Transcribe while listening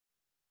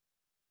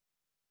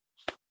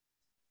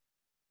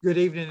Good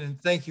evening, and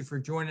thank you for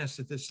joining us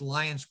at this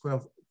Lions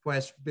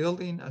Quest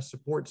Building a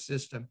Support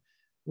System.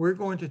 We're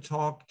going to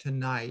talk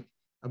tonight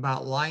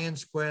about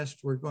Lions Quest.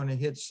 We're going to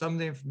hit some of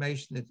the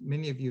information that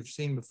many of you have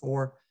seen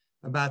before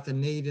about the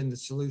need and the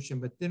solution,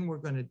 but then we're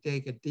going to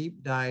take a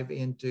deep dive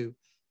into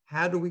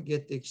how do we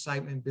get the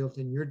excitement built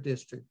in your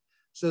district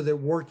so that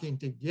working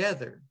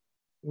together,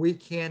 we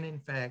can in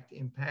fact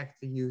impact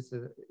the youth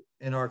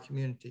in our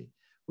community.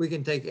 We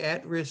can take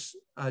at-risk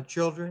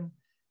children,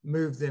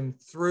 move them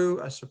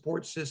through a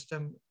support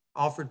system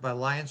offered by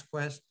Lions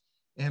Quest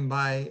and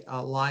by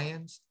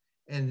Lions,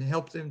 and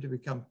help them to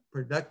become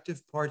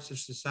productive parts of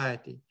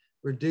society,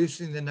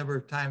 reducing the number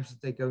of times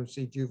that they go and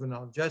see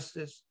juvenile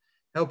justice,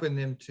 helping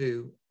them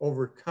to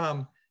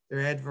overcome their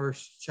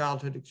adverse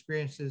childhood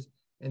experiences,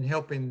 and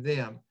helping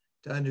them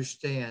to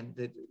understand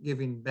that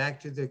giving back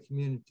to their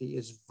community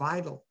is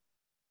vital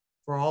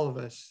for all of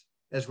us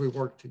as we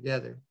work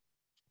together.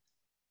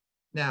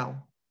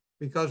 Now,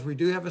 because we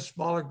do have a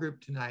smaller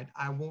group tonight,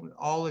 I want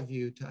all of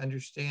you to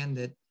understand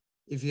that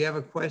if you have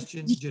a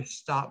question, just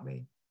stop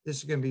me. This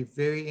is going to be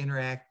very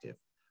interactive.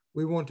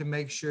 We want to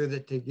make sure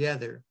that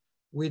together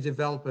we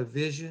develop a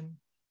vision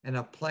and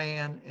a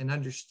plan and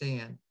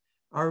understand.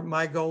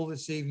 My goal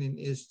this evening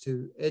is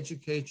to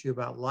educate you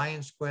about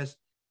Lions Quest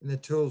and the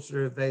tools that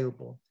are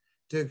available,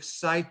 to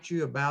excite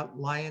you about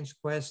Lions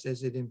Quest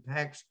as it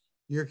impacts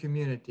your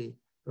community,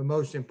 but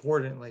most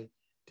importantly,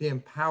 to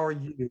empower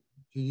you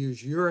to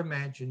use your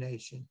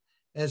imagination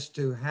as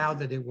to how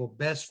that it will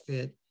best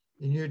fit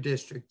in your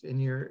district, in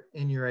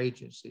your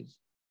agencies.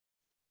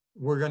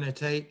 We're going to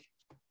take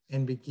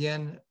and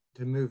begin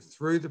to move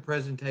through the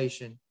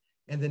presentation,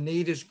 and the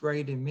need is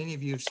great, and many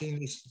of you have seen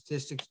these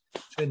statistics,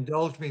 so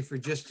indulge me for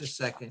just a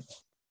second,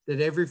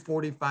 that every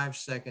 45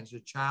 seconds, a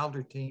child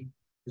or teen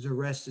is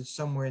arrested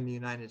somewhere in the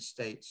United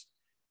States.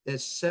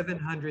 That's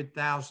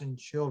 700,000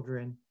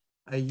 children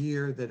a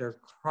year that are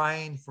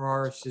crying for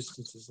our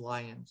assistance as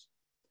Lions.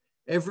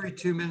 Every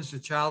 2 minutes, a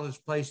child is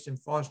placed in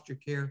foster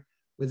care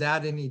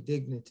without any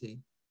dignity.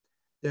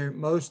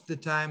 Most of the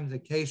time, the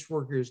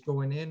caseworker is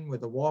going in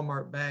with a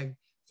Walmart bag,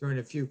 throwing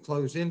a few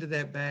clothes into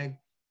that bag,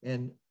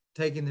 and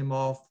taking them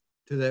off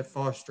to that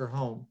foster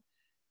home.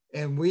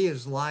 And we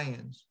as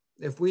Lions,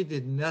 if we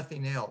did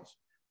nothing else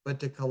but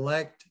to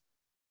collect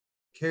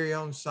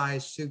carry-on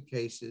size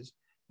suitcases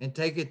and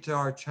take it to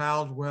our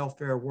child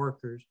welfare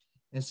workers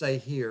and say,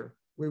 here,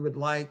 we would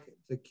like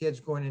the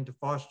kids going into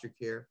foster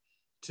care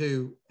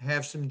to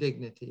have some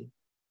dignity.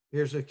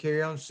 Here's a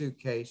carry-on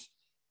suitcase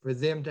for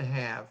them to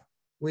have.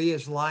 We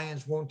as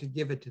Lions want to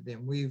give it to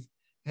them. We've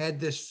had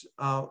this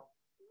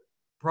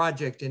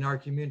project in our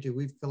community.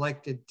 We've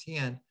collected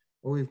 10,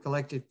 or we've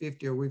collected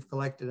 50, or we've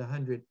collected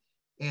 100.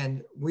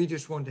 And we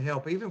just want to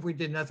help. Even if we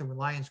did nothing with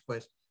Lions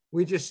Quest,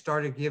 we just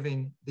started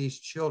giving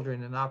these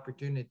children an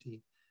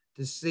opportunity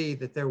to see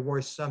that they're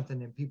worth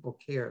something and people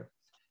care.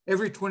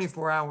 Every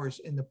 24 hours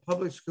in the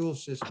public school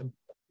system,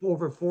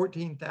 over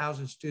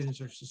 14,000 students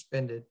are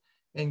suspended,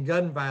 and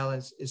gun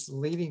violence is the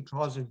leading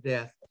cause of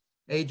death,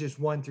 ages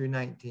 1 through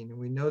 19. And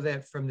we know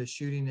that from the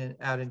shooting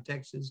out in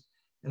Texas.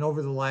 And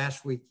over the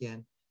last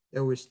weekend,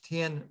 there was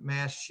 10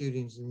 mass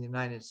shootings in the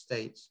United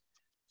States.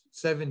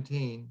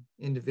 17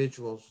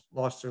 individuals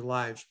lost their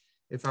lives,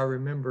 if I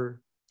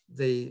remember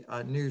the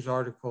news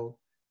article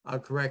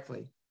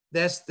correctly.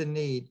 That's the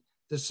need.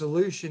 The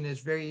solution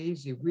is very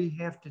easy. We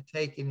have to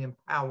take and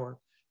empower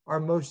our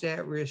most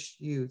at-risk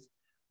youth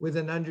with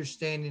an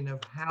understanding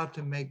of how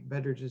to make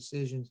better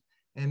decisions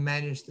and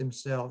manage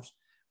themselves,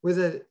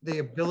 with the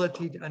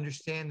ability to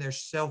understand their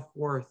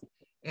self-worth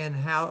and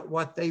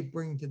what they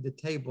bring to the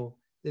table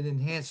that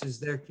enhances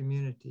their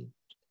community,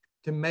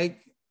 to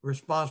make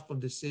responsible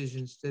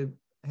decisions, to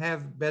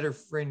have better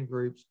friend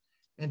groups,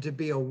 and to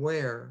be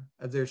aware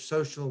of their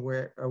social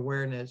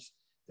awareness,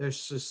 their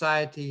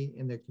society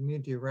and their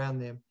community around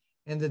them,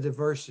 and the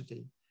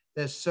diversity.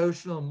 That's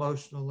social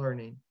emotional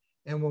learning.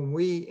 And when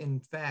we,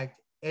 in fact,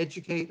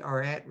 educate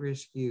our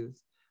at-risk youth,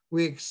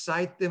 we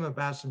excite them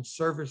about some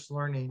service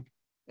learning,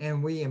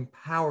 and we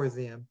empower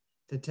them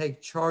to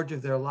take charge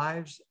of their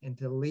lives and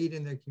to lead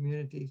in their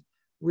communities,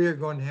 we are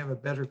going to have a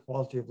better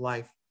quality of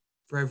life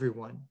for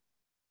everyone.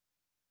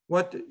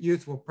 What the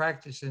youth will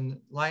practice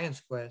in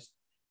Lions Quest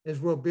is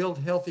we'll build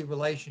healthy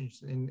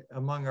relations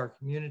among our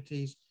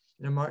communities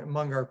and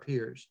among our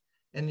peers.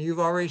 And you've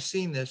already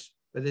seen this,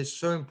 but it's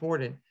so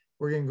important.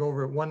 We're going to go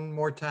over it one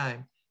more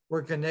time.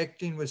 We're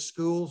connecting with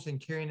schools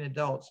and caring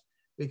adults,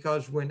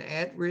 because when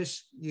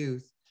at-risk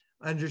youth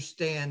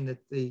understand that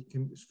the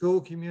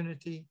school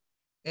community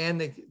and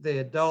the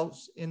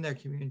adults in their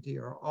community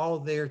are all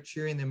there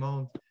cheering them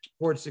on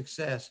toward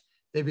success,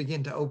 they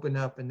begin to open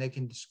up and they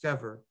can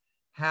discover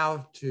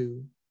how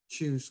to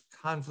choose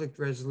conflict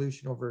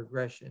resolution over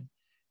aggression,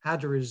 how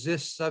to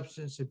resist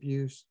substance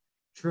abuse,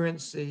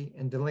 truancy,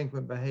 and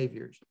delinquent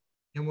behaviors.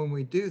 And when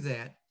we do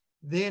that,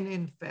 then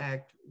in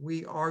fact,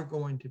 we are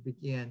going to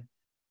begin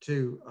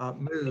to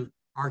move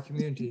our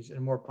communities in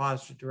a more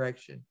positive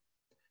direction.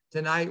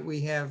 Tonight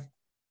we have,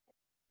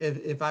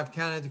 if I've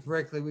counted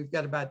correctly, we've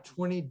got about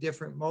 20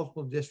 different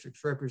multiple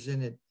districts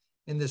represented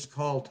in this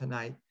call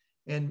tonight.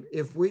 And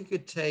if we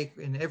could take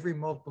in every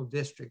multiple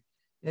district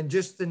in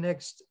just the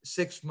next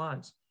 6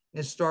 months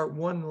and start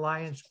one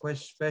Lions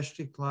Quest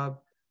Specialty Club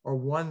or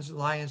one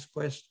Lions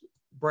Quest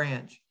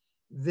branch,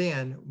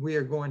 then we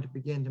are going to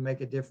begin to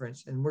make a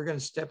difference. And we're going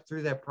to step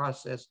through that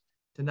process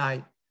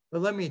tonight.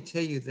 But let me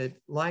tell you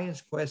that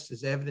Lions Quest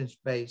is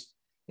evidence-based.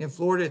 In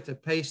Florida at the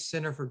Pace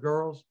Center for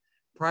Girls,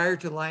 prior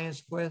to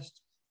Lions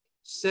Quest,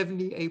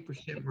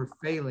 78% were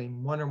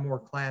failing one or more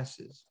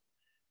classes.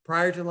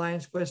 Prior to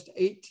Lions Quest,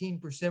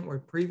 18% were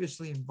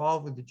previously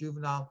involved with the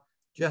juvenile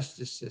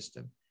justice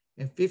system,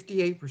 and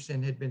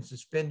 58% had been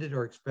suspended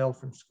or expelled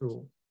from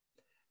school.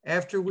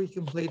 After we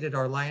completed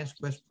our Lions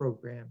Quest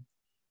program,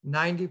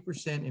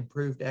 90%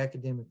 improved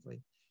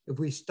academically. If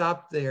we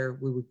stopped there,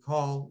 we would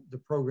call the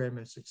program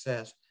a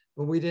success,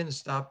 but we didn't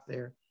stop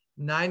there.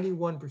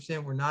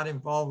 91% were not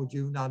involved with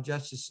juvenile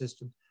justice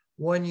system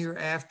 1 year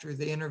after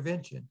the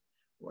intervention.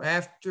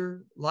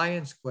 After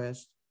Lions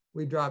Quest,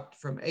 we dropped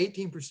from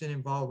 18%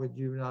 involved with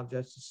juvenile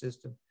justice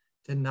system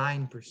to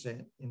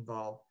 9%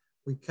 involved.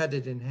 We cut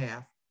it in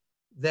half.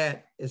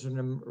 That is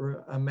an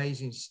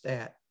amazing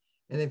stat.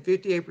 And then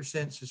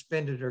 58%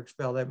 suspended or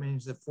expelled. That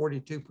means that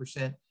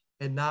 42%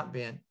 had not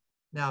been.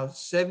 Now,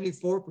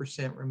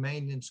 74%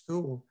 remained in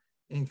school,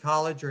 in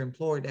college, or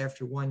employed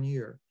after 1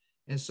 year.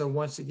 And so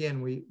once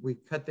again, we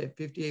cut that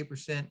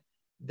 58%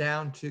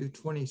 down to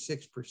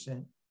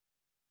 26%.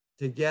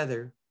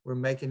 Together, we're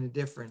making a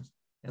difference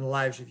in the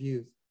lives of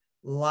youth.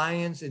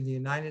 Lions in the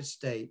United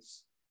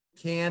States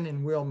can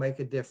and will make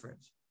a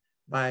difference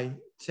by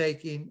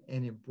taking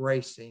and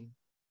embracing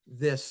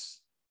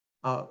this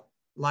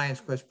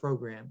Lions Quest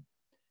program.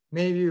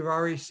 Many of you have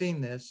already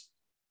seen this.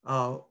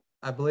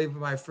 I believe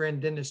my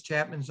friend Dennis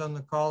Chapman's on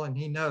the call, and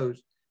he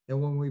knows that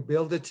when we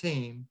build a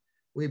team,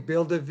 we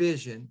build a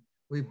vision,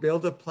 we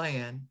build a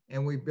plan,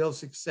 and we build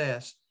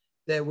success,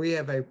 that we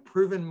have a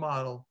proven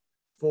model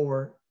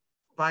for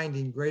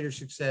finding greater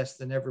success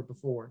than ever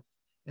before.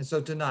 And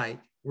so tonight,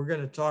 we're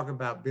going to talk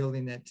about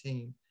building that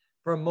team.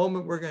 For a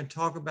moment, we're going to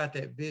talk about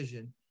that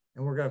vision,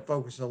 and we're going to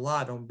focus a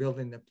lot on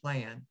building the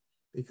plan,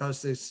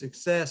 because the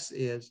success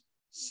is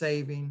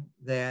saving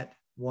that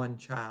one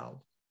child.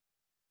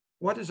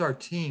 What does our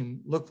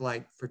team look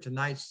like for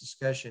tonight's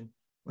discussion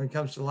when it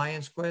comes to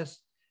Lions Quest?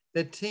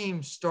 The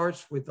team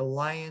starts with the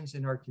Lions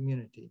in our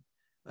community,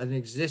 an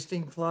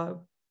existing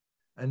club,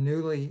 a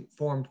newly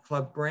formed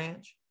club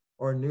branch,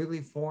 or a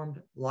newly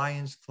formed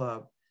Lions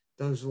Club,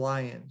 those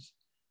Lions.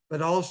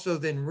 But also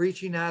then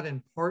reaching out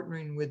and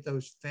partnering with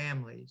those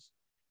families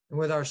and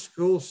with our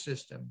school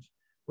systems,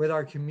 with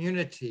our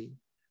community,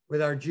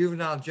 with our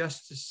juvenile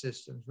justice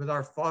systems, with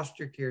our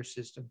foster care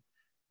system,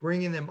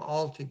 bringing them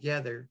all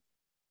together,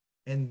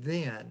 and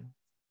then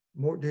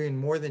doing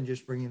more than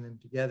just bringing them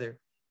together,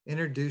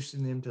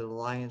 introducing them to the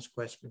Lions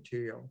Quest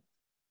material.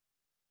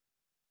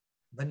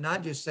 But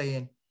not just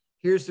saying,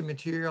 here's the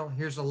material,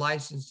 here's a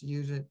license to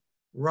use it,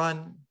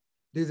 run,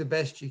 do the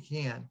best you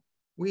can.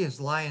 We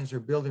as Lions are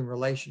building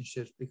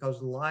relationships,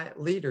 because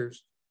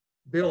leaders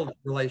build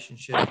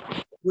relationships.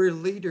 We're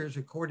leaders,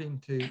 according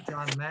to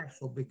John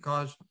Maxwell,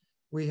 because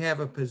we have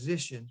a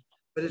position,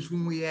 but it's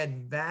when we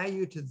add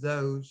value to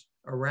those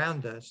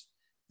around us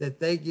that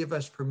they give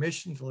us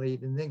permission to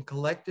lead, and then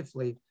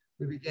collectively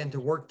we begin to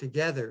work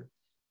together,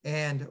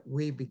 and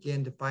we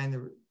begin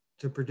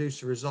to produce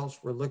the results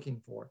we're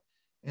looking for.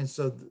 And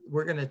so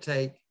we're going to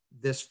take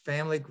this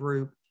family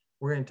group,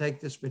 we're going to take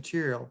this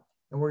material,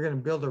 and we're going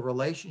to build a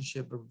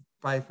relationship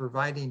by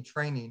providing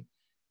training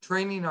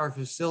our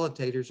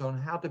facilitators on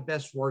how to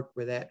best work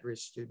with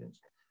at-risk students,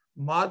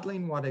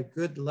 modeling what a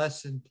good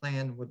lesson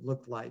plan would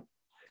look like,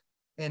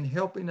 and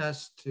helping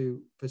us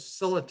to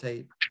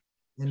facilitate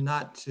and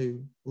not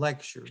to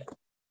lecture,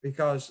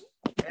 because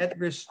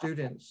at-risk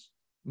students,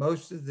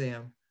 most of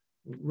them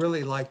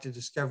really like to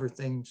discover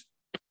things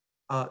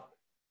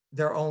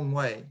their own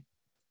way.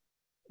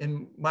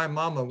 And my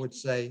mama would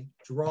say,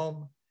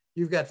 Jerome,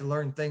 you've got to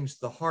learn things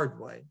the hard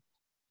way.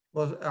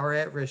 Well, our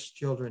at-risk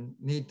children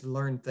need to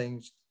learn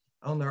things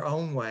on their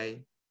own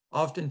way,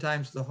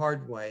 oftentimes the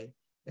hard way.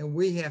 And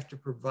we have to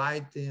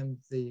provide them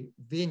the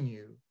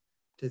venue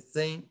to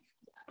think,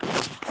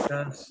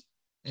 discuss,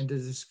 and to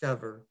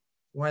discover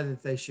whether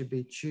they should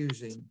be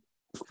choosing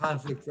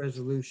conflict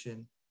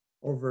resolution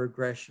over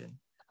aggression,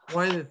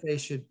 whether they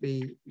should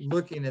be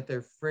looking at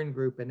their friend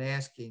group and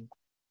asking,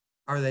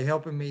 are they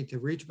helping me to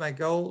reach my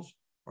goals,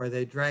 or are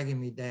they dragging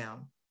me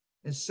down?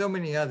 And so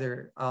many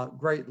other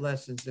great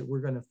lessons that we're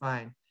going to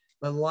find.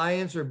 But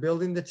Lions are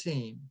building the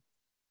team.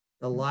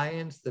 The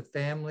Lions, the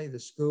family, the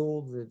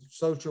school, the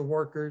social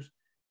workers,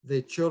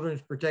 the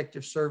Children's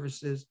Protective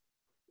Services.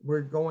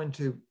 We're going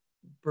to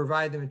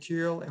provide the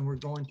material, and we're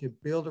going to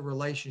build a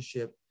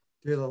relationship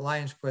through the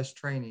Lions Quest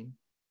training.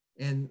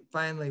 And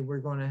finally, we're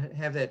going to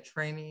have that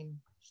training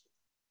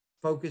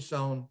focus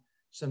on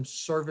some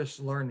service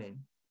learning,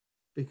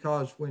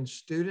 because when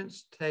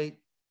students take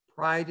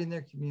pride in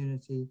their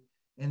community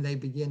and they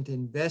begin to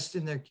invest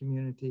in their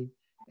community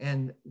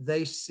and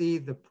they see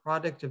the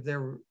product of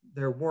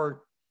their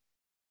work,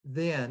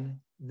 then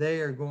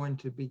they are going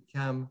to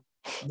become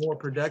more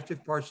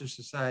productive parts of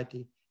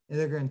society, and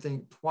they're going to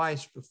think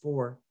twice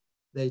before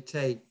they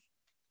take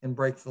and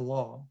break the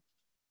law.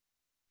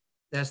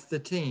 That's the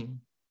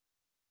team,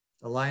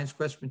 the Lions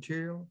Quest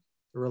material,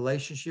 the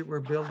relationship we're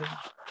building,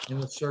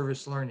 and the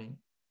service learning.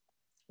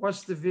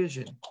 What's the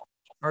vision?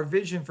 Our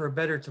vision for a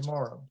better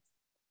tomorrow.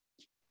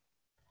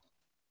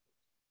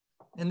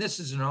 And this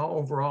is an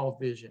overall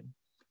vision,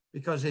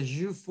 because as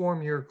you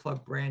form your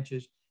club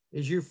branches,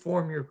 as you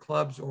form your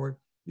clubs, or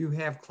you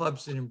have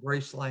clubs that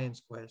embrace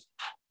Lions Quest,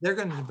 they're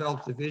going to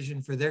develop the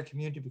vision for their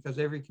community, because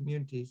every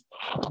community is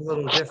a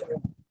little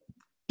different.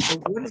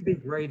 But wouldn't it be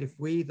great if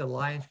we, the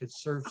Lions, could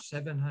serve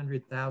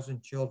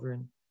 700,000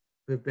 children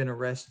who have been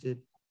arrested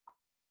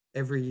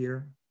every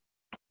year?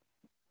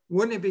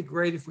 Wouldn't it be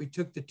great if we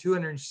took the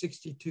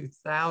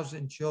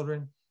 262,000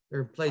 children that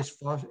are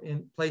placed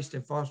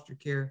in foster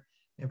care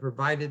and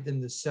provided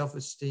them the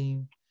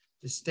self-esteem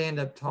to stand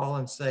up tall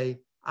and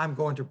say, I'm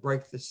going to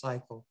break the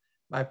cycle.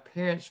 My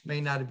parents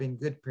may not have been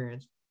good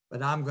parents,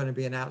 but I'm going to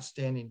be an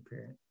outstanding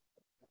parent.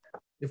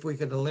 If we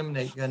could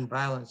eliminate gun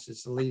violence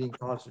as the leading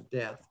cause of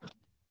death.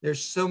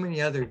 There's so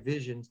many other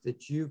visions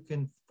that you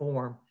can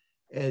form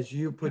as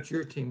you put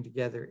your team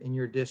together in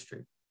your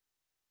district.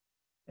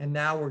 And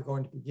now we're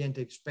going to begin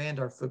to expand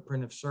our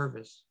footprint of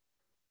service.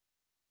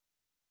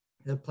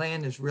 The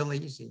plan is really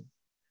easy.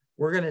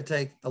 We're going to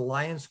take the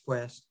Lions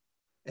Quest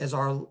as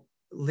our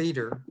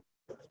leader,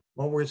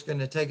 where it's going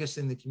to take us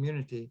in the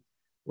community.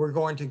 We're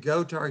going to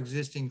go to our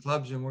existing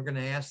clubs and we're going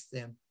to ask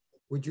them,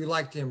 would you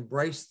like to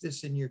embrace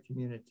this in your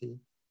community?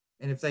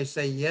 And if they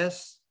say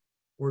yes,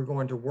 we're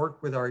going to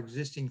work with our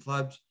existing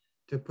clubs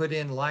to put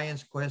in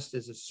Lions Quest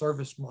as a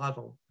service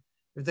model.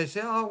 If they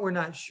say, oh, we're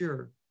not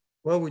sure,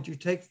 well, would you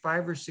take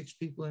 5 or 6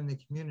 people in the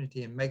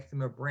community and make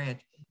them a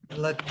branch and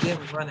let them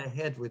run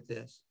ahead with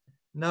this?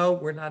 No,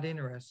 we're not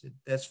interested.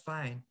 That's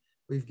fine.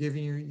 We've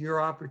given you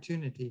your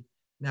opportunity.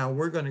 Now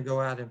we're going to go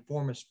out and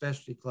form a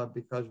specialty club,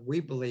 because we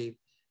believe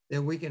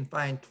that we can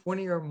find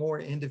 20 or more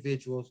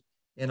individuals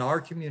in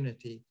our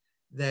community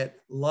that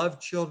love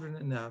children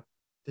enough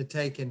to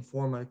take and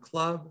form a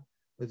club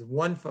with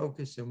one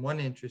focus and one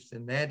interest,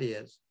 and that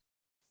is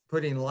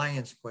putting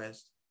Lions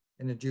Quest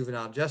in the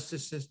juvenile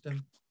justice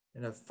system,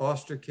 in a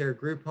foster care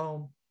group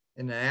home,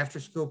 in an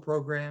after-school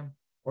program,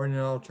 or in an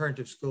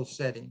alternative school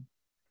setting.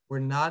 We're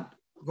not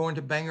going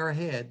to bang our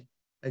head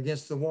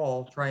against the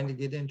wall trying to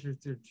get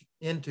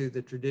into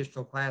the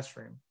traditional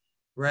classroom.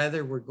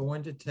 Rather, we're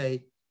going to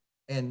take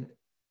and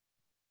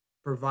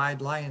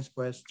provide Lions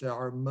Quest to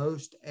our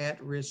most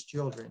at-risk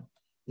children.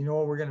 You know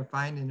what we're going to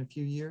find in a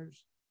few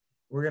years?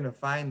 We're going to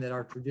find that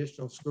our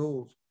traditional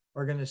schools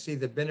are going to see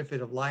the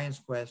benefit of Lions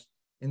Quest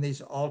in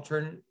these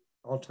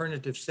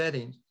alternative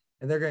settings,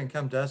 and they're going to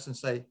come to us and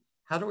say,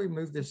 how do we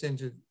move this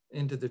into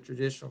the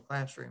traditional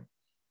classroom?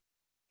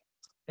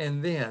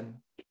 And then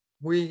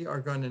we are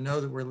going to know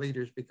that we're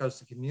leaders because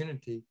the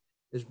community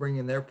is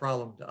bringing their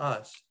problem to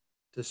us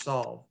to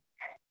solve.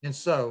 And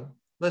so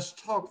let's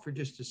talk for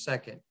just a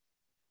second.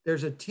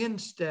 There's a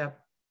 10-step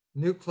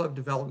new club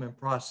development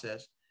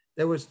process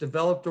that was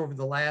developed over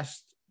the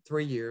last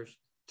 3 years,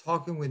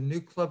 talking with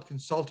new club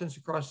consultants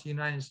across the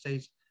United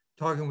States,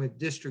 talking with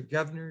district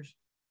governors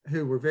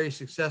who were very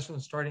successful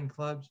in starting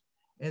clubs.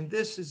 And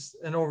this is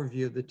an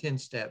overview of the 10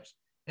 steps.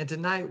 And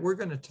tonight we're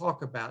going to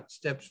talk about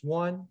steps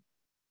 1,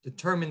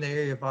 determine the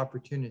area of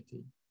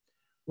opportunity.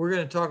 We're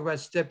going to talk about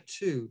step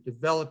 2,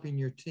 developing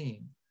your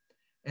team.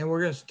 And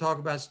we're going to talk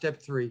about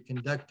step 3,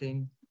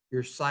 conducting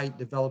your site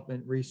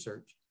development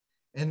research.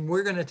 And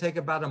we're going to take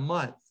about a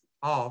month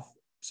off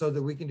so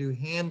that we can do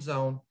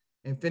hands-on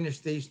and finish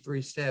these 3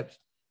 steps.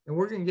 And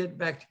we're going to get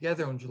back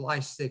together on July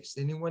 6th.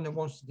 Anyone that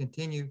wants to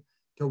continue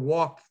to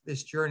walk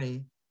this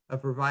journey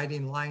of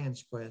providing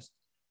Lions Quest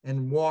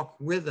and walk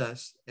with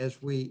us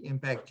as we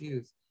impact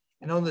youth.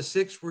 And on the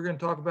 6th, we're going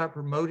to talk about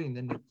promoting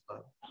the new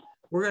club.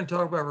 We're going to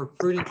talk about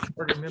recruiting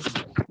charter members.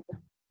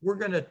 We're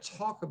going to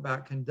talk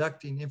about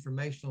conducting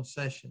informational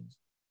sessions.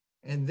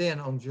 And then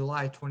on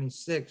July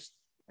 26th,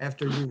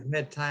 after you've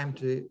had time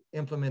to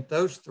implement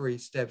those 3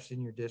 steps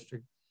in your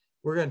district,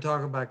 we're going to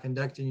talk about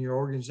conducting your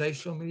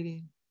organizational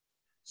meeting,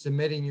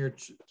 submitting your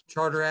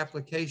charter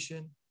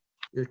application,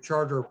 your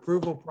charter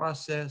approval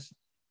process,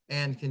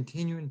 and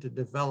continuing to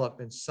develop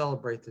and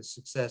celebrate the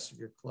success of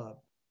your club.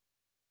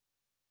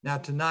 Now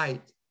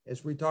tonight,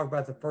 as we talk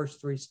about the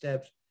first 3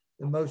 steps,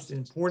 the most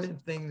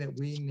important thing that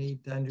we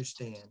need to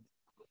understand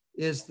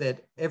is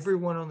that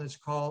everyone on this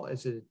call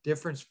is at a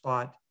different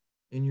spot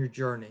in your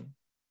journey.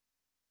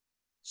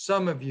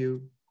 Some of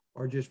you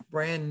are just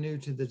brand new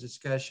to the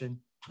discussion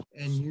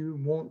and you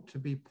want to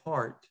be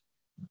part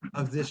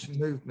of this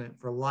movement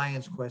for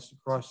Lions Quest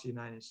across the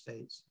United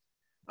States.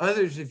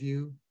 Others of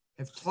you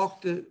have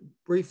talked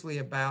briefly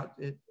about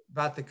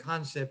the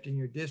concept in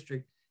your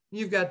district.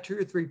 You've got 2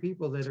 or 3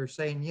 people that are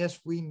saying, yes,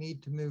 we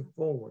need to move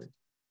forward.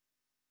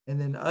 And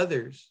then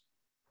others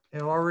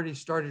have already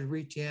started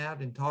reaching out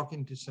and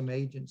talking to some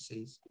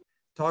agencies,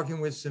 talking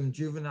with some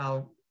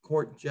juvenile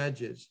court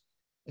judges,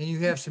 and you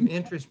have some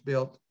interest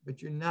built,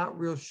 but you're not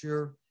real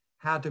sure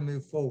how to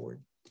move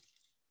forward.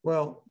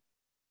 Well,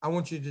 I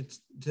want you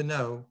to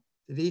know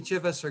that each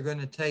of us are going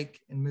to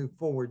take and move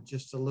forward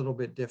just a little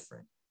bit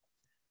different.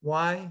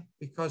 Why?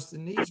 Because the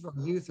needs of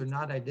our youth are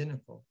not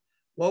identical.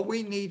 What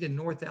we need in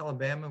North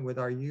Alabama with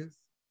our youth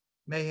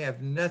may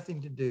have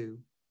nothing to do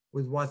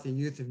with what the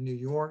youth of New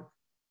York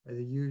or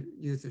the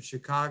youth of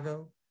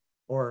Chicago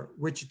or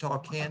Wichita,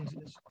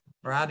 Kansas,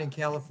 or out in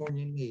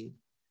California need,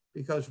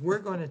 because we're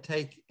going to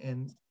take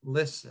and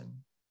listen,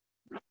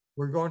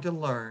 we're going to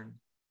learn,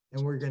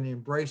 and we're going to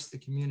embrace the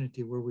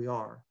community where we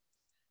are.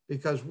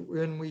 Because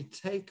when we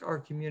take our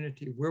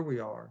community where we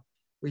are,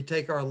 we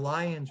take our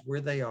lions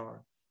where they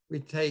are, we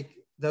take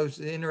those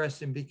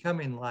interested in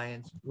becoming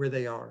lions where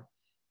they are,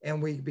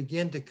 and we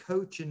begin to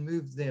coach and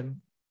move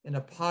them in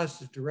a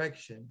positive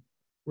direction,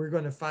 we're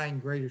going to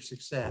find greater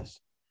success.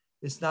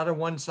 It's not a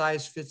one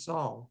size fits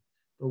all,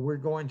 but we're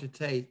going to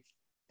take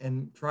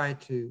and try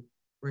to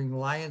bring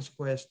Lions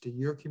Quest to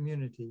your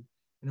community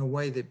in a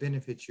way that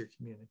benefits your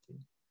community.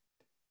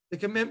 The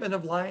commitment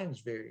of Lions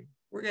vary.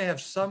 We're going to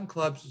have some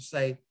clubs that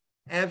say,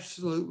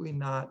 absolutely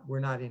not, we're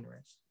not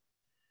interested.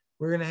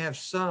 We're going to have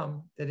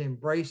some that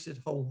embrace it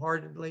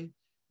wholeheartedly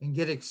and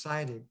get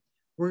excited.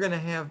 We're going to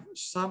have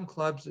some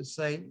clubs that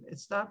say,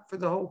 it's not for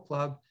the whole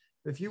club.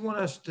 But if you want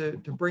us to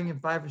bring in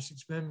 5 or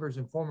 6 members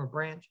and form a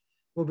branch,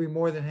 we'll be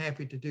more than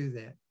happy to do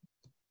that.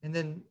 And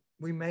then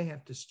we may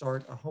have to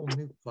start a whole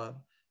new club.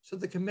 So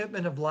the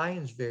commitment of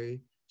Lions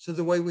vary. So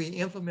the way we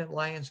implement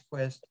Lions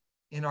Quest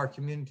in our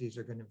communities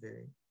are going to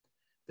vary.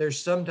 There's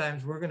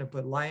sometimes we're going to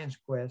put Lions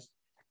Quest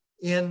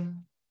in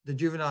the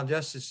juvenile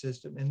justice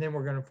system, and then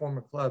we're going to form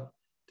a club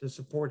to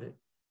support it.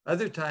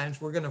 Other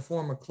times we're going to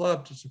form a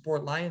club to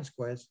support Lions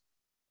Quest,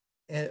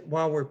 and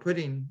while we're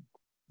putting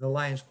the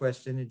Lions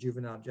Quest in the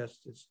juvenile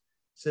justice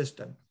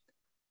system.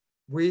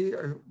 We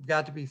are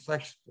got to be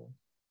flexible,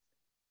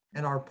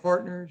 and our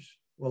partners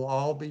will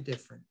all be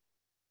different.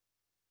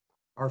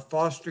 Our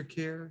foster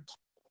care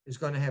is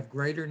going to have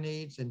greater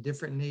needs and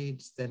different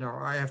needs than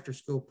our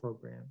after-school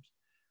programs.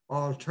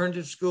 Our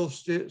alternative school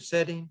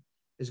setting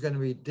is going to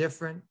be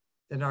different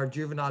than our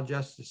juvenile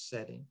justice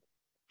setting.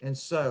 And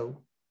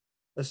so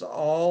let's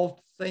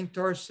all think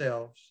to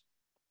ourselves,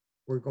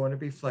 we're going to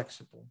be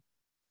flexible.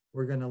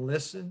 We're going to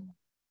listen.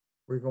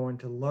 We're going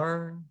to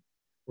learn.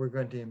 We're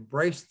going to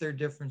embrace their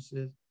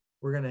differences.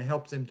 We're going to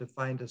help them to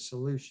find a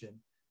solution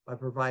by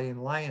providing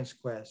Lions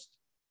Quest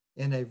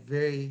in a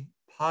very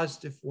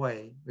positive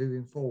way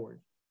moving forward.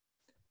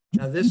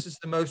 Now, this is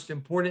the most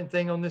important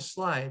thing on this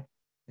slide,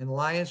 and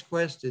Lions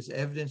Quest is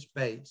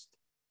evidence-based,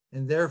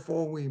 and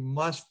therefore we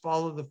must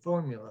follow the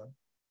formula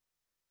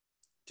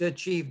to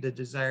achieve the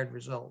desired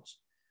results,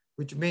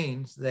 which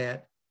means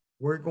that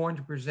we're going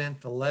to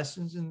present the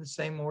lessons in the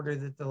same order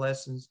that the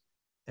lessons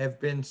have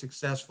been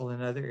successful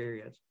in other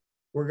areas.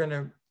 We're going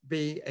to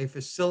be a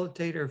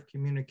facilitator of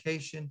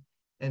communication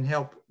and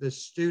help the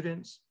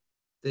students,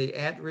 the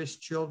at-risk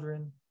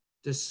children,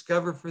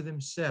 discover for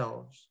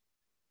themselves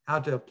how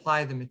to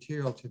apply the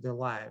material to their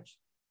lives.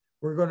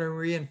 We're going to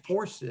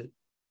reinforce it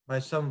by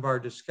some of our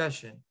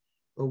discussion,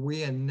 but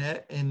we in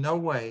no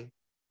way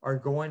are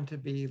going to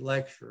be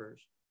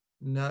lecturers.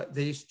 No,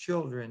 these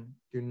children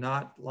do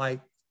not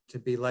like to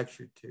be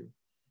lectured to.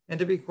 And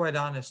to be quite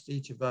honest,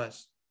 each of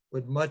us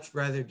would much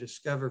rather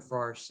discover for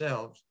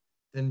ourselves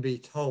than be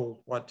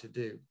told what to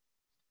do.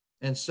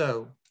 And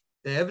so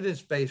the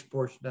evidence-based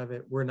portion of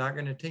it, we're not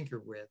going to tinker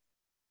with,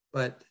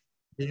 but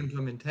the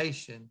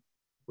implementation,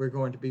 we're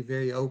going to be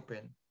very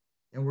open,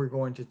 and we're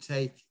going to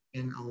take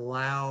and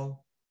allow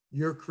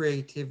your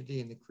creativity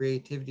and the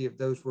creativity of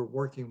those we're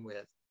working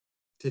with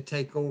to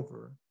take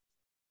over.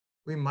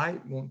 We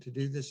might want to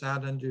do this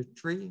out under a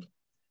tree.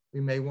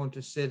 We may want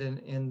to sit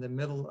in the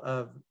middle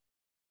of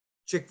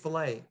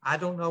Chick-fil-A. I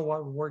don't know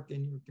what would work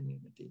in your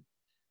community,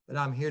 but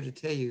I'm here to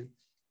tell you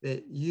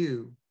that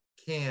you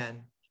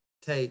can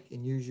take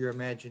and use your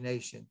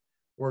imagination,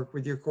 work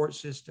with your court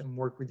system,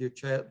 work with your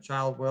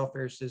child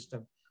welfare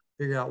system,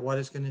 figure out what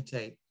it's going to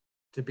take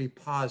to be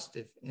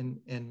positive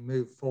and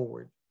move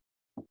forward.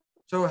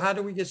 So how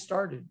do we get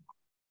started?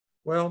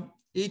 Well,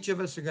 each of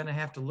us are going to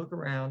have to look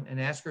around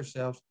and ask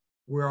ourselves,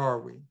 where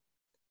are we?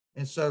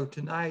 And so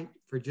tonight,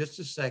 for just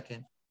a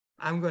second,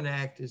 I'm going to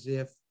act as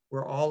if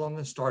we're all on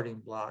the starting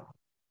block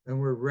and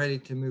we're ready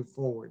to move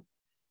forward.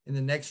 In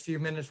the next few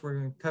minutes, we're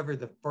going to cover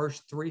the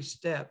first 3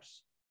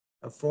 steps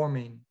of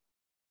forming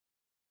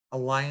a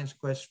Lions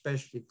Quest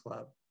Specialty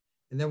Club.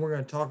 And then we're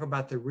going to talk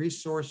about the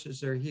resources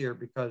that are here,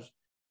 because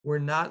we're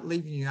not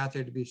leaving you out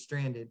there to be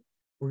stranded.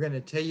 We're going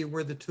to tell you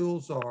where the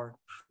tools are.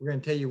 We're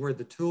going to tell you where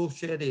the tool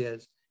shed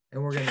is,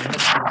 and we're going to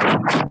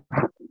help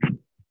you,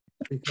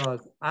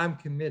 because I'm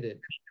committed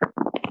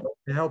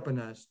to helping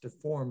us to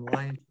form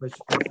Lions Quest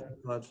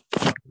Specialty Clubs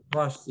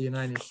across the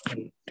United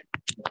States.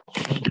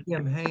 And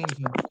Kim Haynes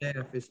and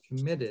staff is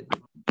committed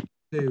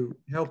to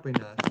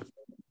helping us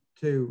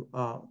to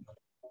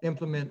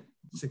implement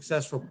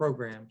successful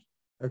programs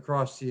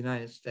across the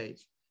United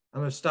States.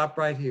 I'm going to stop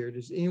right here.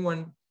 Does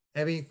anyone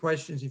have any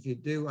questions? If you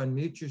do,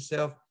 unmute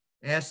yourself,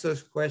 ask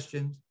those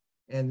questions,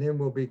 and then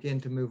we'll begin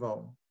to move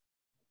on.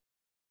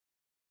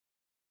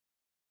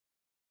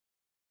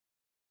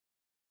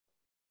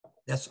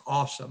 That's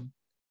awesome.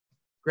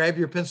 Grab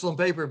your pencil and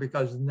paper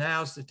because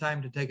now's the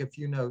time to take a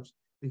few notes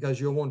because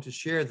you'll want to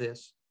share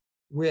this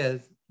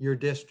with your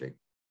district.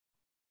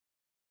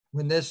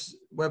 When this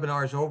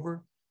webinar is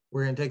over,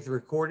 we're going to take the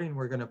recording,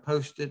 we're going to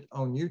post it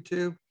on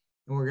YouTube,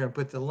 and we're going to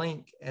put the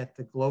link at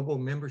the Global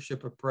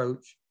Membership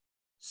Approach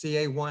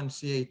CA1,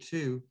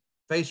 CA2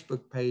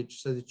 Facebook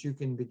page so that you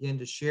can begin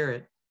to share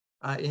it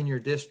in your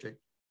district.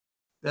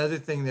 The other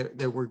thing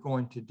that we're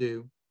going to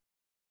do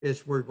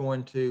is we're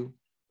going to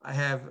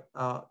have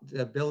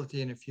the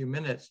ability in a few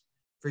minutes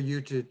for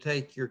you to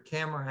take your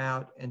camera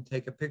out and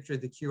take a picture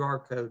of the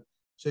QR code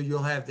so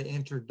you'll have the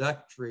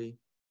introductory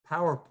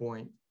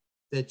PowerPoint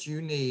that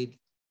you need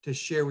to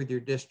share with your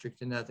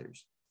district and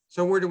others.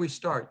 So where do we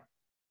start?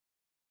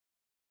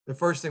 The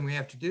first thing we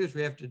have to do is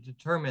we have to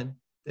determine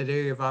that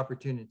area of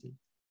opportunity.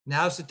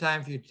 Now's the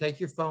time for you to take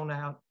your phone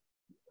out,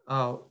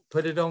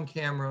 put it on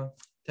camera,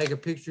 take a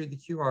picture of the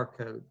QR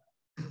code.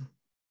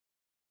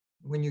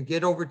 When you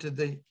get over to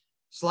the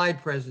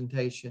slide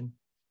presentation,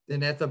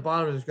 then at the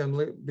bottom there's going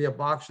to be a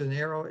box with an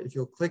arrow. If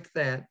you'll click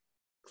that,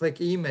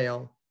 click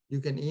email, you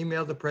can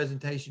email the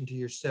presentation to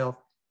yourself.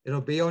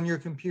 It'll be on your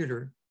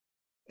computer,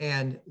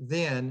 and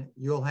then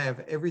you'll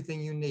have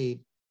everything you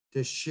need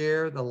to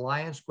share the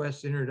Lions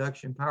Quest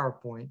introduction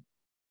PowerPoint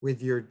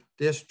with your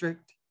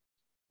district,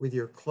 with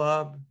your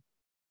club,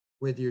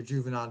 with your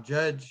juvenile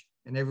judge,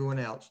 and everyone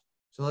else.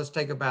 So let's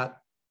take about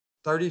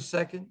 30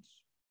 seconds,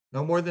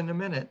 no more than a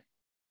minute.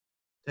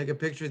 Take a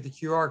picture of the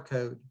QR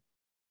code,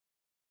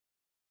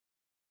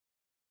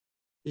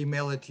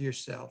 email it to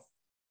yourself.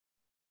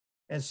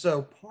 And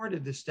so part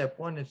of the step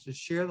one is to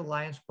share the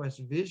Lions Quest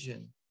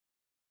vision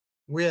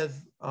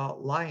with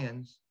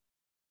Lions.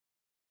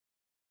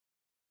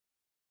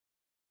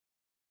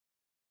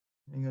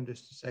 Hang on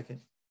just a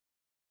second.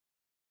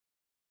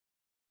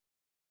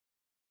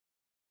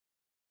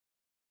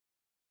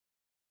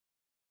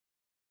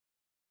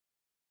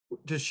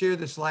 To share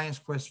this Lions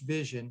Quest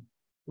vision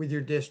with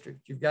your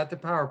district. You've got the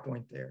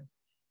PowerPoint there.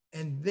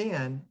 And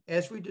then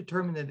as we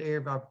determine that area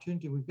of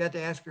opportunity, we've got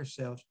to ask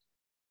ourselves,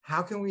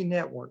 how can we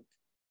network?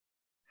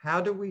 How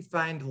do we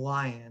find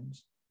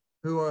Lions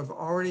who have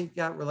already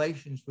got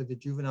relations with the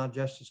juvenile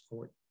justice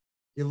court?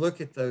 You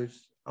look at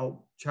those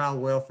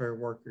child welfare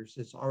workers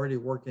that's already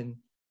working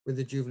with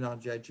the juvenile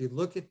judge. You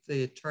look at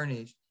the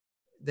attorneys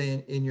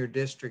then in your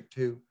district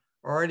who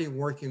are already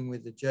working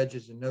with the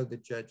judges and know the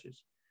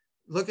judges.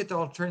 Look at the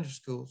alternative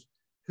schools.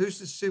 Who's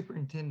the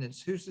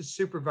superintendents? Who's the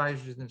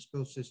supervisors in the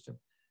school system?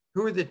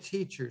 Who are the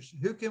teachers?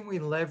 Who can we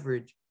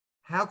leverage?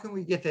 How can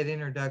we get that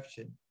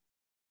introduction?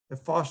 The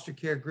foster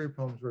care group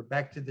homes, we're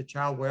back to the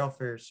child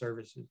welfare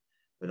services,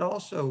 but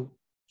also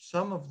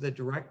some of the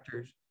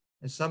directors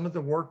and some of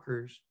the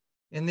workers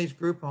in these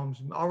group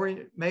homes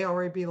may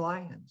already be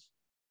Lions.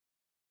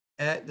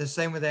 The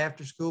same with the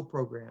after school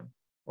program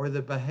or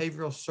the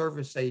behavioral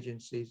service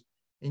agencies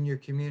in your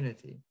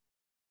community.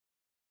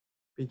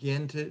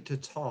 Begin to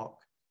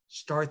talk,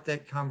 start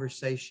that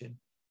conversation,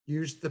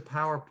 use the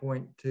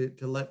PowerPoint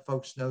to let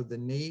folks know the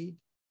need,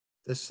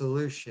 the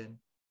solution,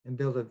 and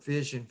build a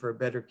vision for a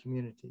better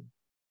community.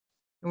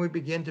 And we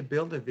begin to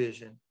build a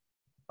vision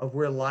of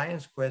where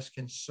Lions Quest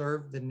can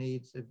serve the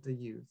needs of the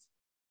youth.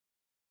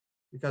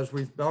 Because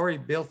we've already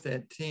built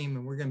that team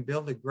and we're going to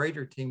build a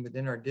greater team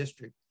within our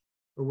district,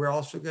 but we're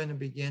also going to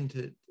begin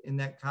to, in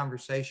that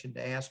conversation,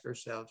 to ask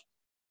ourselves,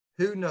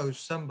 who knows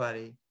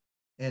somebody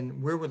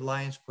and where would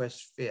Lions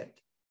Quest fit?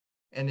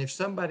 And if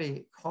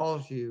somebody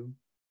calls you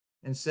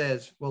and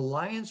says, well,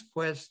 Lions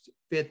Quest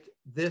fit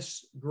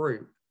this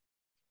group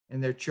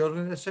and their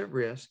children that's at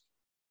risk,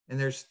 and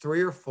there's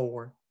 3 or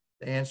 4,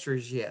 the answer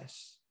is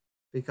yes.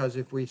 Because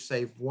if we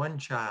save one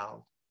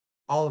child,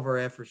 all of our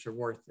efforts are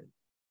worth it.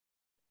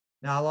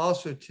 Now, I'll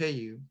also tell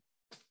you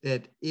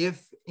that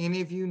if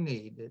any of you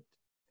need it,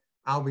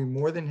 I'll be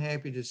more than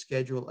happy to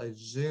schedule a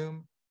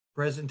Zoom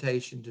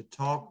presentation to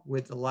talk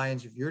with the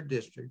Lions of your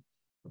district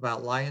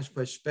about Lions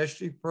Quest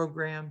specialty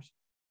programs,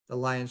 the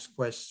Lions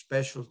Quest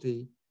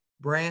specialty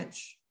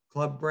branch,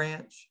 club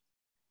branch,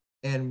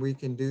 and we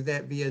can do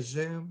that via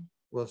Zoom.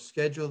 We'll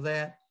schedule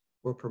that,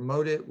 we'll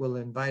promote it, we'll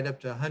invite up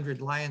to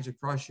 100 Lions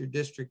across your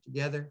district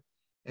together,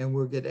 and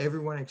we'll get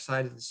everyone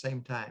excited at the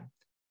same time.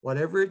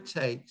 Whatever it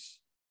takes,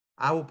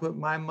 I will put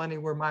my money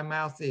where my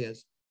mouth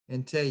is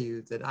and tell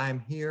you that I'm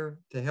here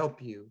to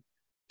help you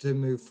to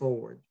move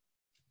forward.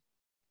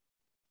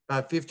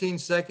 About 15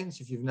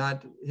 seconds, if you've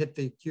not hit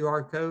the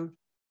QR code,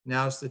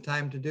 now's the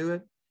time to do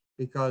it,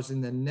 because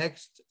in the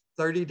next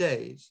 30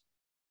 days,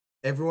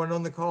 everyone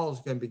on the call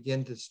is going to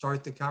begin to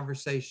start the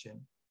conversation.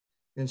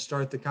 You're going to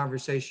start the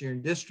conversation in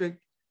your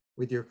district,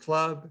 with your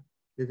club.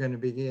 You're going to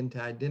begin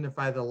to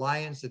identify the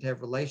Lions that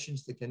have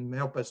relations that can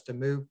help us to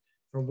move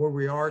from where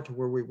we are to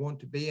where we want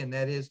to be, and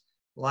that is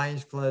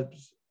Lions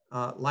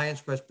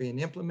Quest being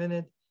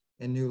implemented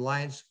and new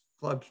Lions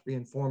clubs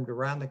being formed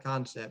around the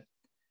concept.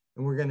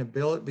 And we're going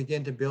to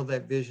begin to build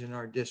that vision in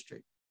our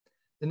district.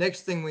 The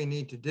next thing we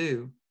need to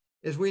do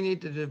is we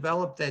need to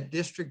develop that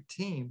district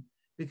team,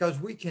 because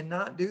we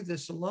cannot do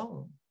this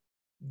alone.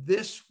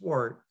 This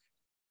work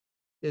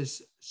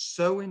is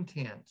so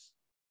intense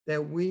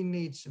that we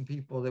need some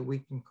people that we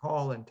can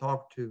call and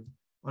talk to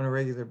on a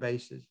regular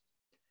basis.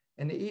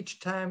 And each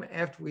time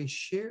after we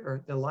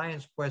share the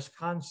Lions Quest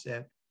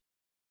concept,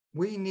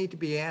 we need to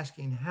be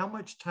asking, how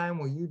much time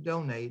will you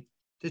donate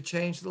to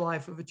change the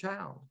life of a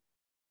child?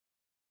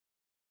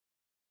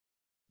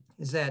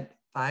 Is that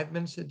 5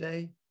 minutes a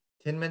day,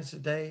 10 minutes a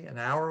day, an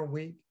hour a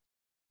week,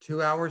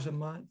 2 hours a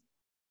month?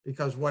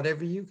 Because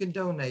whatever you can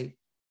donate,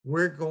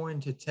 we're going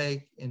to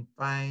take and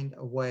find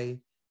a way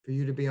for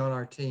you to be on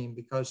our team,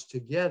 because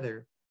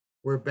together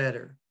we're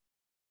better.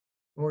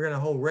 We're going to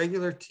hold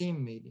regular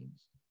team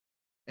meetings.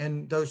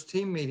 And those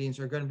team meetings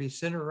are going to be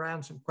centered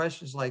around some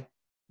questions like,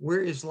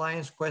 where is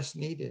Lions Quest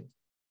needed?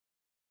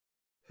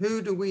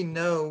 Who do we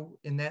know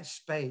in that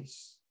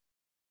space?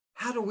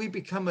 How do we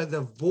become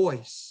the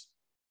voice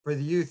for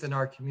the youth in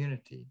our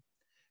community?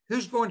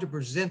 Who's going to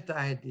present the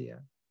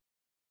idea?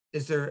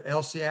 Is there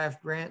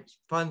LCIF grants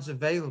funds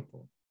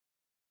available?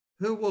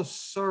 Who will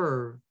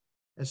serve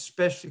as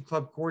specialty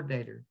club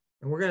coordinator?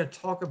 And we're going to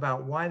talk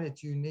about why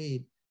that you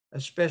need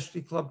a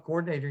specialty club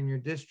coordinator in your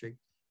district.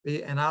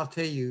 And I'll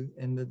tell you,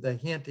 and the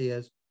hint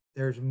is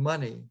there's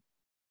money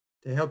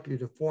to help you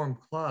to form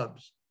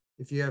clubs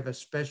if you have a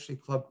specialty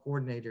club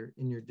coordinator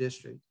in your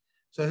district.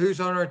 So who's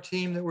on our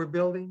team that we're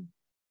building?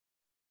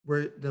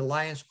 We're the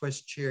Lions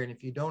Quest chair. And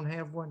if you don't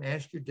have one,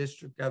 ask your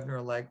district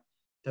governor-elect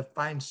to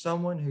find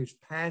someone whose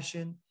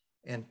passion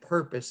and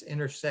purpose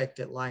intersect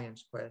at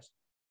Lions Quest,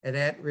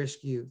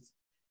 at-risk youth,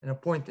 and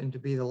appoint them to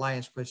be the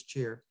Lions Quest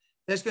chair.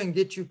 That's going to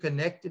get you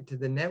connected to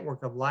the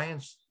network of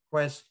Lions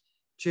Quest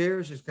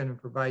chairs. It's going to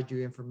provide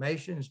you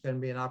information. It's going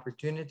to be an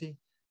opportunity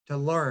to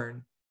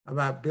learn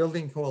about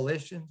building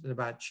coalitions and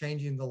about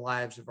changing the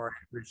lives of our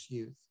at-risk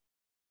youth.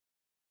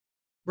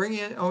 Bring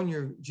in on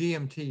your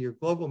GMT, your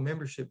global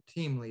membership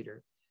team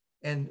leader.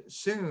 And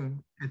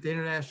soon at the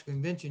International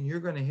Convention, you're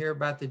going to hear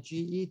about the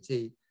GET,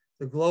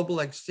 the Global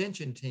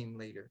Extension Team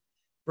Leader.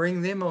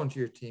 Bring them onto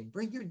your team.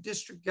 Bring your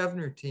district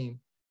governor team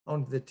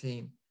onto the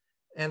team.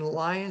 And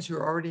Lions who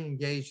are already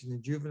engaged in the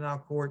juvenile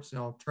courts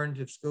and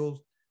alternative schools,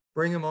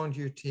 bring them onto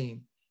your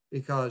team,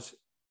 because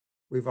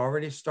we've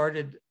already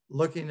started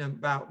looking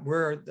about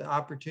where the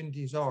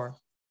opportunities are.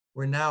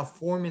 We're now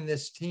forming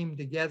this team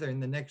together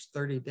in the next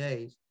 30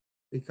 days,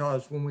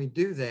 because when we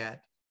do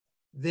that,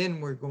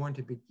 then we're going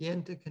to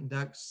begin to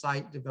conduct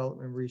site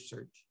development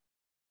research.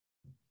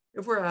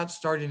 If we're out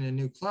starting a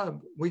new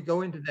club, we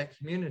go into that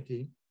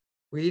community,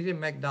 we eat at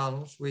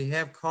McDonald's, we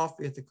have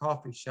coffee at the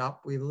coffee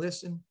shop, we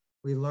listen,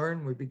 we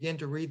learn, we begin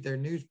to read their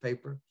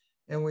newspaper,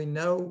 and we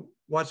know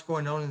what's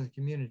going on in the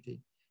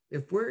community.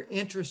 If we're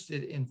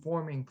interested in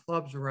forming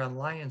clubs around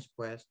Lions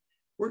Quest,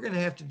 we're going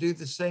to have to do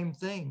the same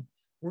thing.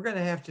 We're going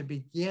to have to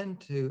begin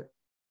to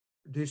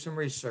do some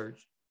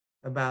research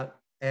about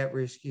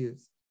at-risk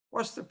youth.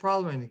 What's the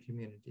problem in the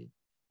community?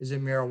 Is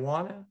it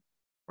marijuana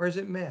or is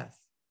it meth?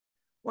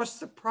 What's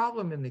the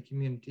problem in the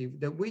community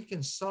that we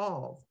can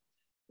solve?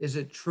 Is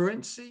it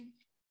truancy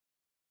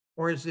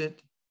or is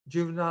it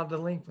juvenile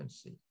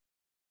delinquency?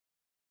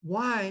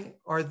 Why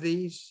are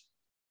these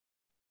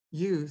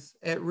youth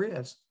at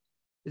risk?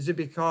 Is it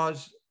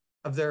because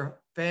of their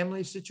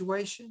family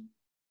situation,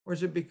 or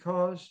is it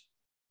because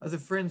of the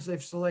friends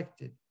they've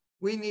selected?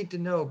 We need to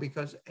know,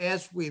 because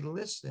as we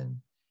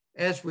listen,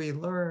 as we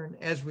learn,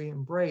 as we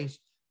embrace,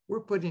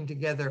 we're putting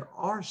together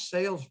our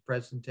sales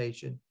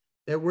presentation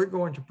that we're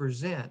going to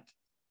present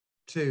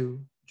to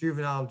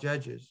juvenile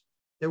judges,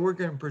 that we're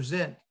going to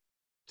present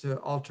to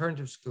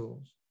alternative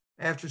schools,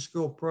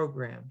 after-school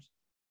programs,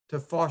 to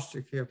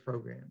foster care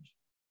programs.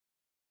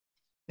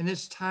 And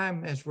it's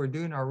time, as we're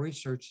doing our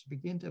research, to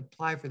begin to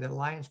apply for that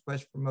Lions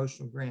Quest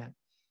promotional grant.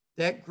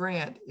 That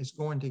grant is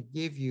going to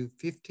give you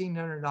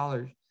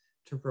 $1,500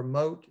 to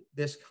promote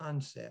this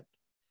concept.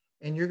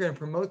 And you're going to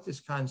promote this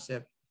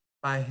concept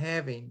by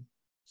having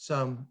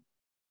some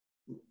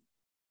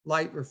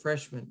light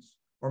refreshments,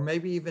 or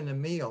maybe even a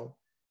meal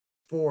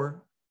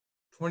for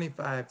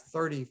 25,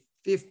 30,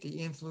 50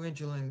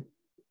 influential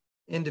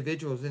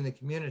individuals in the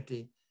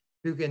community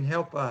who can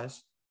help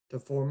us to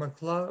form a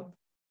club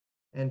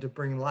and to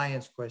bring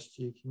Lions Quest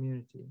to your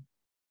community.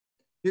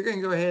 You're going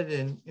to go ahead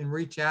and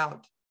reach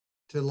out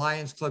to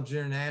Lions Clubs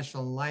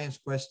International and Lions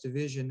Quest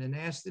Division and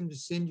ask them to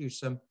send you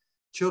some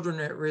Children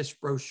at Risk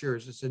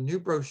brochures. It's a new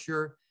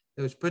brochure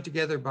that was put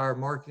together by our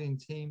marketing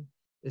team.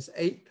 It's an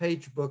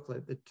 8-page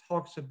booklet that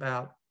talks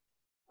about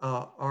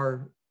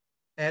our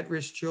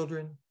at-risk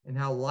children and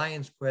how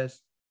Lions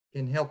Quest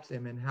can help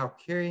them, and how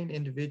caring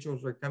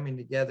individuals are coming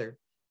together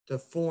to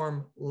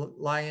form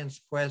Lions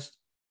Quest,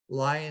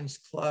 Lions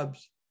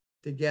Clubs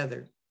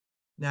together.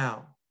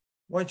 Now,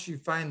 once you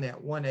find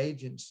that one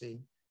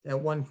agency, that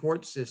one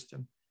court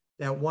system,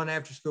 that one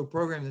after-school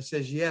program that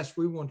says, yes,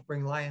 we want to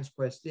bring Lions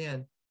Quest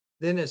in,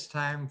 then it's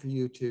time for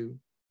you to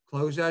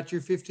close out your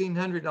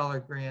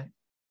 $1,500 grant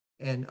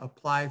and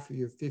apply for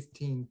your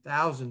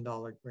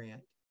 $15,000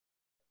 grant,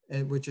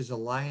 which is a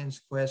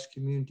Lions Quest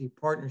Community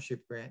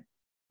Partnership Grant.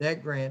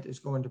 That grant is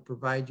going to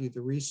provide you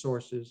the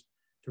resources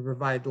to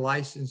provide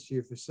license to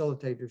your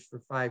facilitators for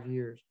 5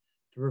 years.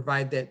 to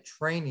provide that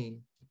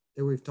training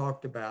that we've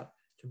talked about,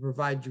 to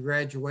provide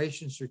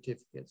graduation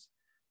certificates,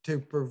 to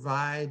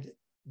provide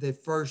the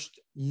first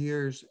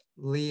year's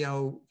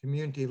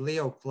Community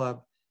Leo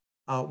Club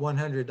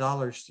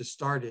 $100 to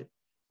start it.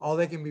 All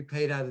they can be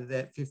paid out of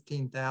that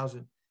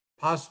 $15,000,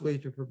 possibly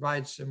to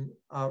provide some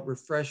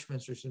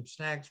refreshments or some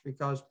snacks,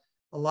 because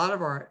a lot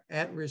of our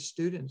at-risk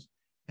students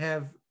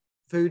have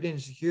food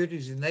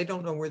insecurities and they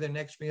don't know where their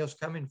next meal is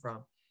coming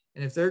from.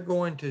 And if they're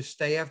going to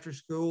stay after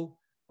school,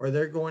 or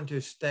they're going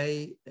to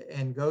stay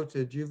and go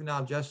to a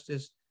juvenile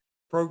justice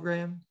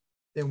program,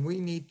 then we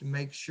need to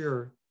make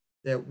sure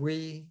that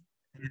we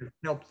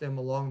help them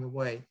along the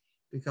way,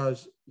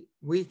 because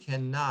we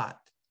cannot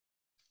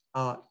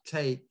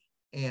take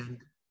and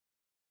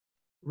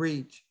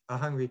reach a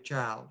hungry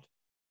child.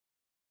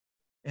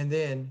 And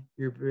then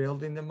you're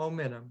building the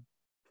momentum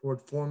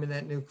toward forming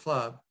that new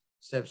club.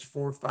 Steps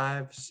 4,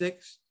 5,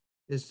 6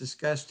 is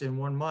discussed in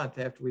 1 month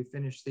after we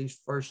finish these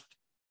first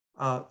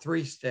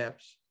 3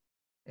 steps.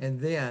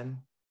 And then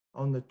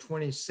on the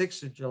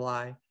 26th of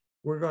July,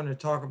 we're going to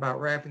talk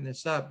about wrapping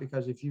this up,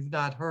 because if you've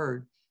not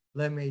heard,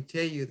 let me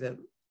tell you that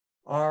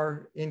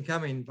our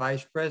incoming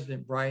Vice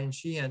President, Brian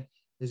Sheehan,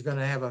 is going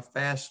to have a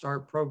fast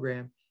start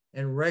program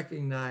and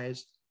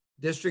recognize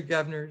district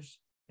governors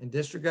and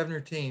district governor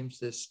teams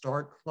that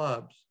start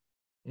clubs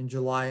in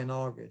July and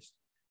August.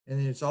 And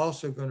then it's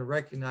also going to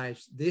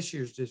recognize this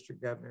year's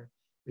district governor,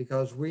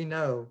 because we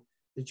know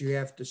that you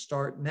have to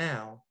start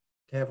now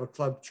to have a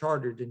club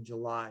chartered in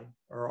July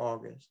or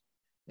August.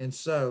 And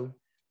so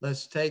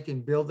let's take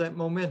and build that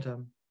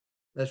momentum.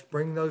 Let's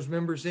bring those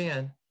members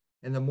in.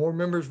 And the more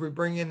members we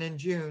bring in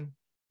June,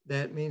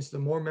 that means the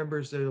more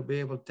members that will be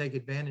able to take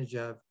advantage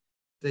of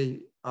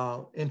the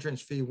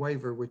entrance fee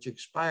waiver, which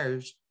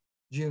expires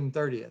June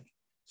 30th.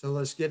 So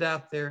let's get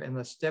out there and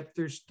let's step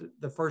through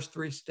the first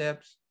 3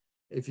 steps.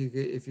 If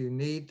you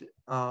need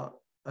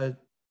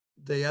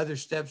the other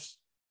steps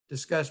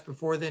discussed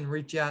before then,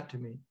 reach out to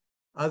me.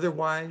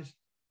 Otherwise,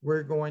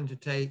 we're going to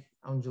take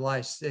on July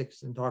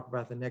 6th and talk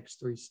about the next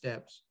 3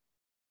 steps.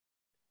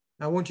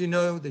 I want you to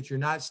know that you're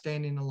not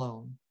standing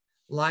alone.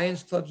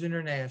 Lions Clubs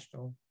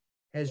International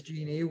has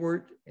Gene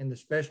Ewert in the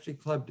Specialty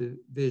Club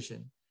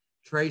Division,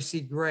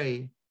 Tracy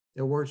Gray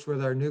that works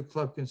with our new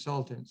club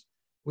consultants.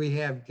 We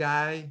have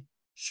Guy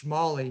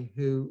Schmalley,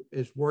 who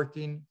is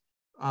working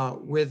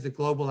with the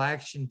Global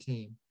Action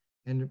Team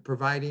and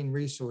providing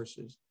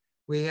resources.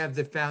 We have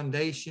the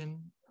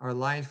foundation, our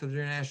Lions Clubs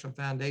International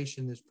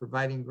Foundation, that's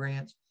providing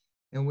grants.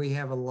 And we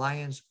have a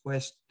Lions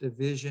Quest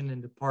division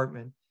and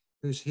department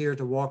who's here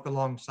to walk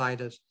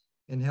alongside us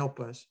and help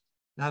us,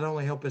 not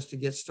only help us to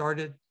get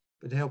started,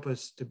 but help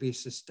us to be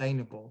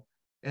sustainable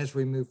as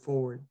we move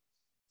forward.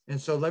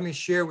 And so let me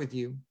share with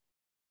you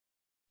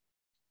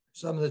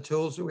some of the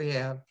tools that we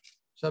have,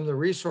 some of the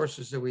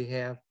resources that we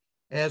have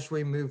as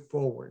we move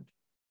forward.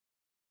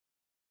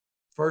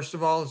 First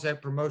of all is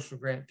that promotional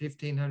grant,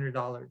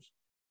 $1,500.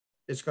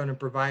 It's going to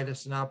provide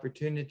us an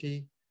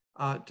opportunity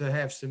to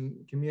have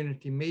some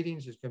community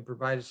meetings. It's going to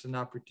provide us an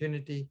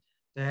opportunity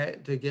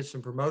to get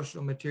some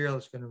promotional material.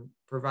 It's going to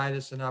provide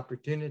us an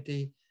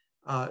opportunity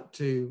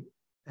to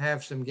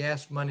have some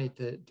gas money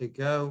to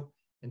go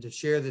and to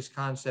share this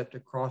concept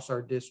across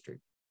our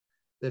district.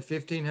 The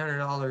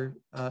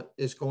 $1,500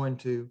 is going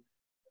to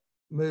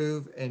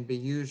move and be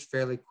used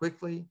fairly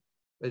quickly,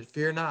 but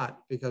fear not,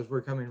 because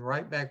we're coming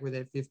right back with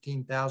that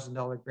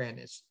 $15,000 grant.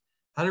 It's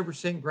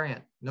 100%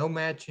 grant, no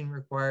matching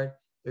required.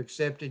 They're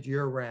accepted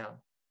year round.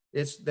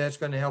 That's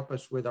going to help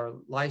us with our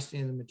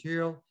licensing of the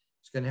material.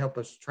 It's going to help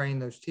us train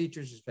those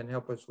teachers. It's going to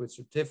help us with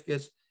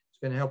certificates. It's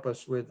going to help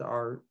us with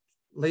our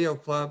Leo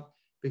Club,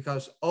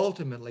 because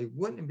ultimately,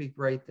 wouldn't it be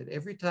great that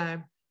every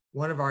time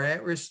one of our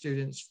at-risk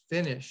students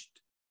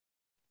finished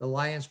the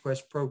Lions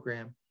Quest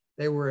program,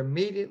 they were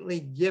immediately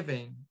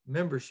giving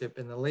membership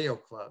in the Leo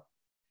Club.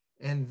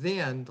 And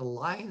then the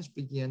Lions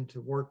begin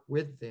to work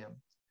with them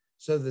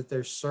so that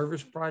there's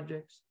service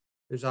projects,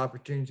 there's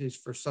opportunities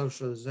for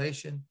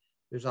socialization,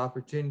 there's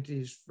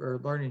opportunities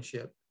for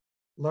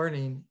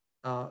learning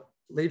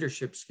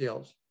leadership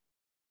skills.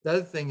 The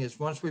other thing is,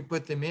 once we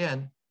put them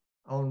in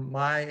on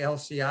my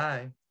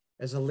LCI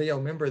as a Leo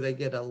member, they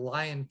get a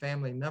Lion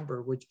family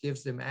number, which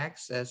gives them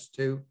access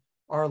to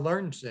our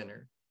Learn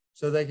Center.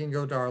 So they can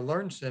go to our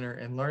Learn Center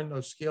and learn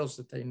those skills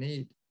that they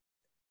need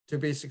to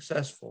be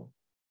successful: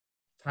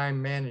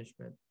 time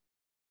management,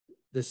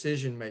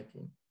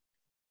 decision-making,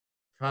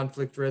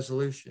 conflict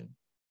resolution.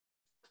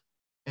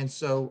 And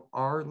so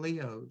our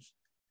Leos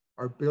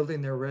are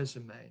building their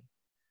resume.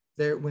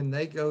 When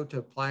they go to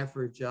apply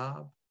for a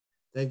job,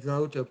 they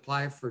go to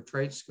apply for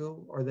trade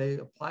school, or they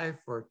apply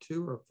for a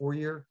 2 or 4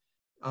 year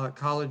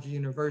college or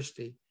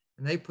university,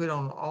 and they put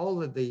on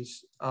all of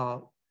these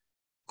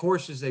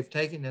courses they've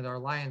taken at our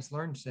Lions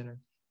Learn Center,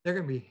 they're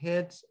going to be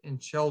heads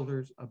and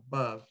shoulders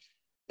above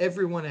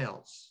everyone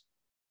else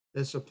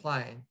that's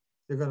applying.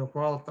 They're going to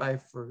qualify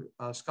for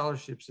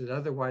scholarships that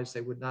otherwise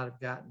they would not have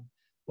gotten.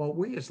 What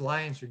we as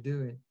Lions are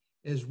doing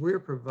is we're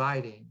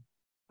providing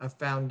a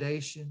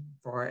foundation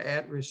for our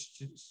at-risk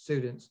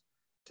students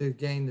to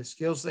gain the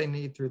skills they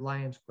need through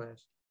Lions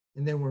Quest.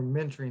 And then we're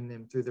mentoring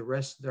them through the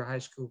rest of their high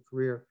school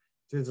career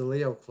through the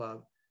Leo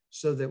Club,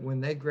 so that when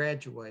they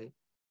graduate,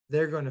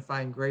 they're going to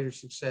find greater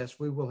success.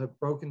 We will have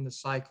broken the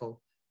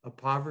cycle of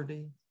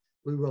poverty.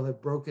 We will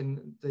have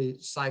broken the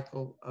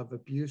cycle of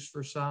abuse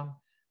for some.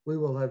 We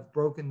will have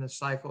broken the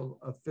cycle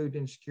of food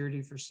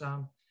insecurity for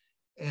some.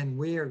 And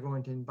we are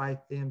going to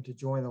invite them to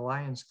join the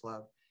Lions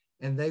Club,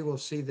 and they will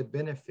see the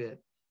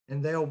benefit,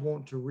 and they'll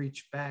want to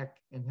reach back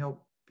and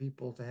help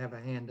people to have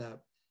a hand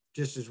up,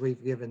 just as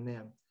we've given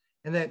them.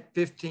 And that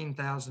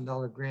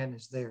 $15,000 grant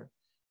is there.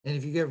 And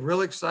if you get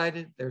real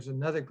excited, there's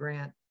another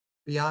grant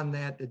beyond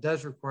that that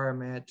does require a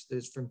match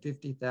that's from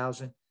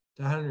 $50,000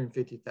 to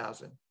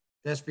 $150,000.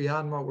 That's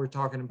beyond what we're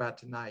talking about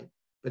tonight,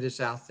 but it's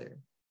out there.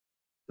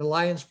 The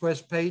Lions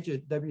Quest page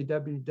at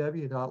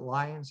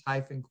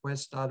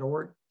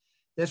www.lions-quest.org.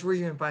 That's where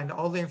you can find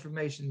all the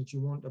information that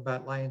you want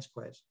about Lions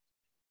Quest.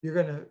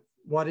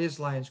 What is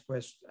Lions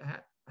Quest?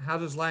 How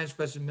does Lions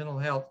Quest and mental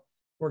health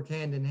work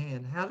hand in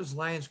hand? How does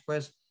Lions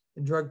Quest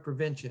and drug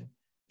prevention?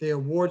 The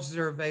awards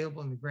that are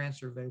available and the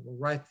grants are available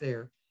right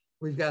there.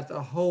 We've got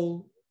the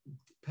whole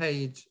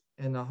page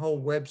and the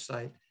whole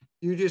website.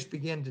 You just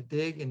begin to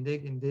dig and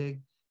dig and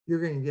dig. You're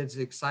going to get as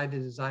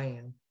excited as I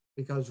am,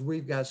 because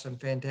we've got some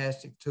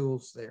fantastic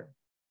tools there.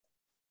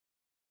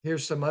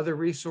 Here's some other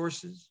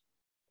resources.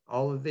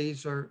 All of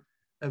these are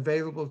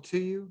available to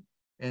you,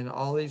 and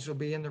all these will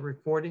be in the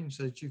recording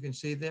so that you can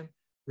see them.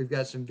 We've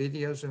got some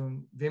videos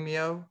on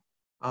Vimeo.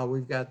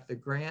 We've got the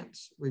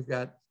grants. We've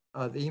got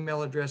the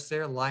email address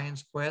there,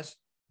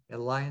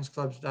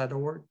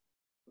 lionsquest@lionsclubs.org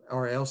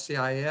or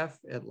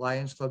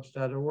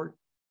lcif@lionsclubs.org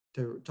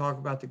to talk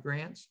about the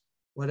grants.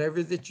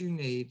 Whatever that you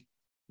need,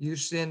 you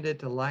send it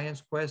to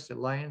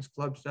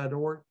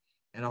lionsquest@lionsclubs.org,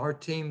 and our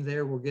team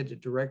there will get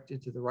it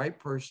directed to the right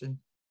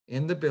person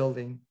in the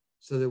building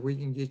so that we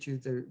can get you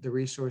the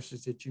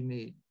resources that you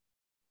need.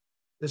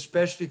 The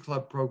Specialty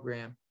Club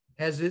program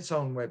has its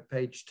own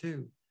webpage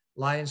too,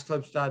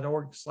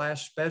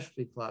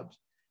 lionsclubs.org/specialty clubs.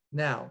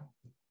 Now,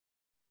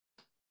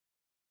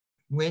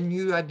 when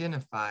you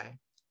identify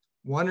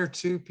one or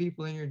two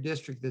people in your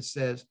district that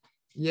says,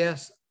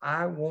 yes,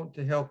 I want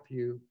to help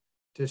you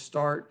to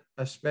start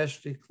a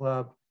specialty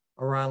club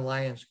around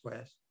Lions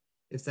Quest.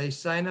 If they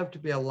sign up to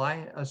be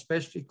a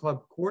specialty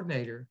club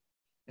coordinator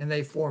and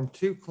they form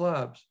two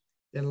clubs,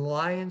 then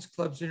Lions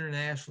Clubs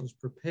International is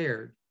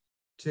prepared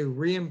to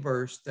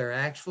reimburse their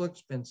actual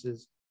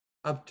expenses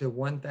up to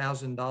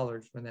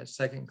 $1,000 when that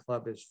second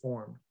club is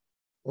formed.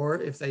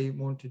 Or if they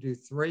want to do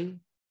three,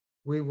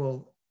 we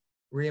will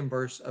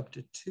reimburse up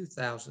to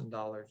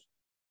 $2,000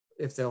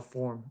 if they'll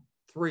form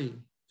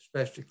three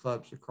specialty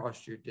clubs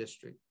across your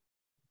district.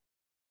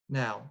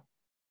 Now,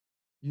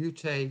 you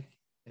take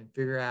and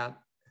figure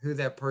out who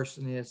that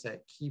person is,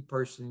 that key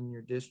person in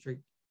your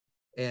district,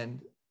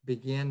 and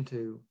begin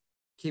to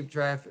keep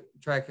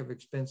track of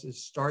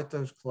expenses, start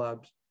those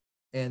clubs,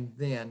 and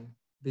then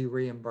be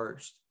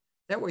reimbursed.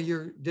 That way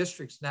your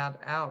district's not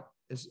out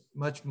as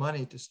much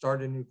money to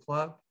start a new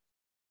club.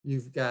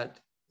 You've got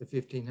the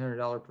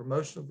 $1,500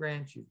 promotional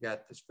grant, you've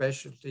got the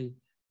specialty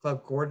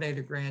club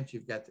coordinator grant,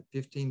 you've got the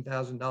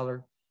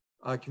 $15,000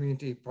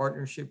 community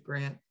partnership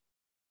grant.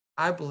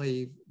 I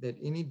believe that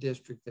any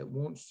district that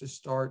wants to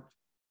start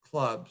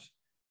clubs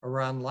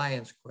around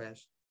Lions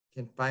Quest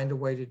can find a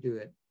way to do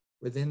it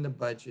within the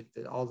budget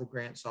that all the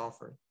grants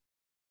offer.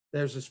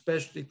 There's a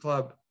specialty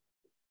club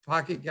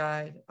pocket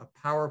guide, a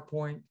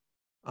PowerPoint,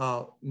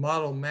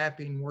 model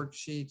mapping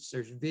worksheets,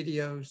 there's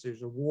videos,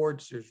 there's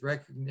awards, there's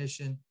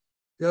recognition.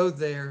 Go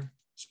there,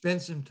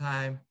 spend some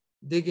time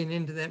digging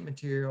into that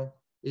material.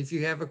 If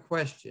you have a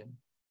question,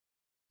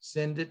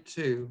 send it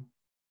to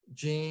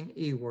Jean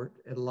Ewart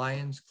at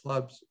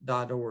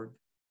lionsclubs.org,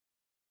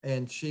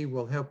 and she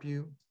will help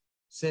you.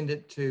 Send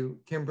it to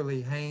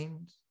Kimberly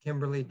Haynes,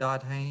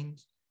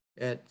 Kimberly.Haynes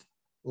at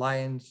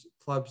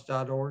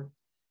lionsclubs.org.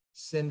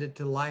 Send it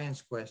to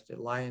Lions Quest at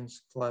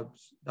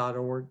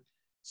lionsclubs.org.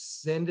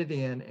 Send it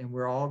in, and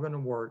we're all going to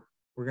work.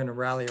 We're going to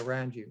rally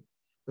around you.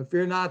 But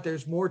fear not,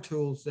 there's more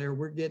tools there.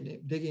 We're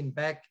digging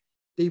back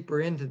deeper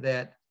into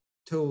that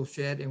tool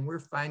shed, and we're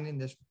finding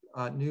this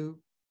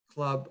new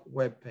club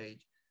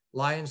webpage,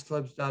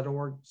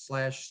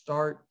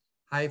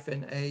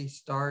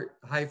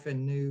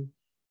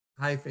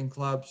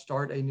 lionsclubs.org/start-new-club,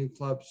 start a new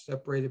club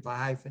separated by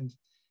hyphens.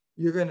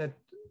 You're going to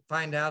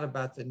find out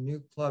about the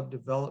new club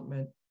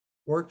development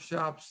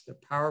workshops, the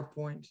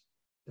PowerPoints,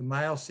 the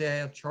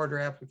MyLCI charter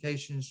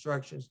application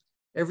instructions,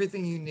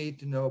 everything you need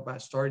to know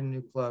about starting a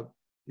new club,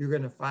 you're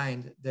going to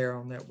find there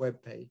on that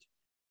webpage.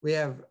 We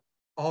have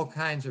all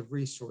kinds of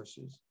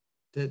resources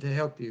to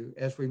help you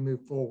as we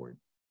move forward.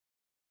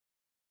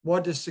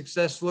 What does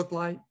success look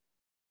like?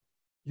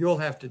 You'll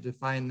have to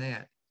define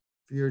that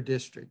for your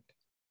district.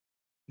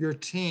 Your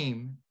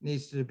team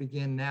needs to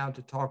begin now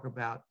to talk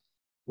about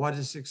what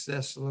does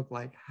success look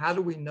like? How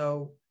do we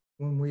know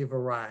when we've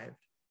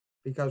arrived?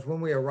 Because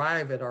when we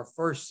arrive at our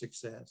first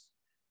success,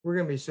 we're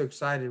going to be so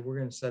excited, we're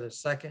going to set a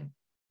second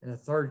and a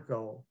third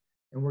goal,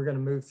 and we're going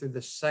to move through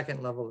the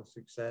second level of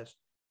success.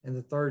 and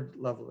the third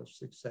level of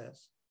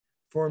success.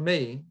 For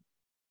me,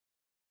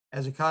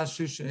 as a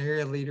constitutional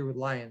area leader with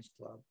Lions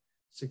Club,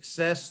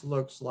 success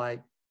looks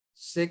like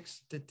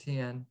 6 to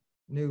 10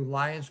 new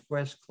Lions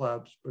Quest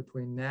clubs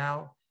between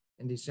now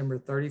and December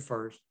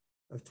 31st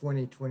of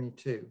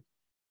 2022.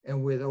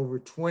 And with over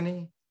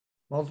 20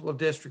 multiple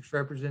districts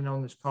represented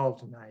on this call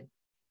tonight,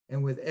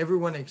 and with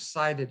everyone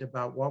excited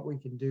about what we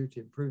can do to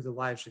improve the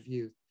lives of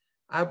youth,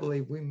 I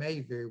believe we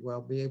may very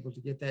well be able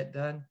to get that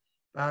done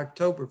by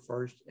October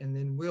 1st, and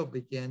then we'll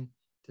begin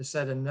to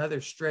set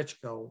another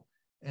stretch goal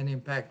and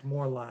impact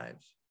more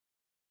lives.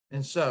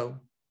 And so,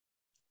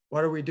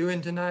 what are we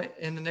doing tonight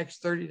in the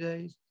next 30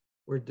 days?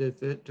 We're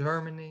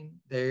determining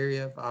the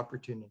area of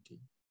opportunity.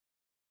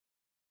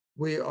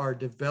 We are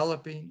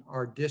developing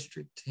our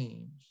district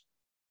teams,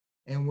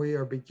 and we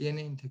are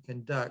beginning to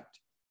conduct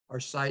our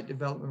site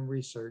development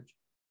research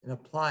and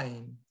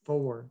applying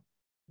for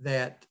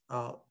that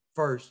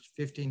first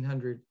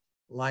 1,500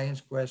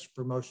 Lions Quest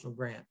promotional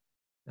grant.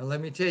 Now,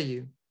 let me tell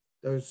you,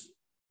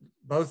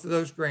 both of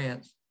those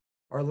grants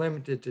are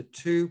limited to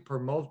 2 per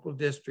multiple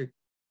district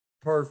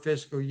per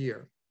fiscal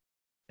year.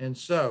 And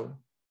so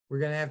we're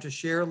going to have to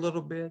share a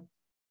little bit.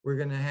 We're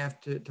going to have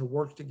to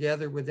work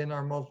together within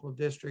our multiple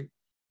district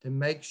to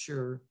make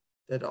sure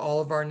that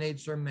all of our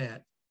needs are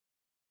met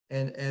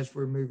and as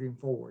we're moving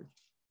forward.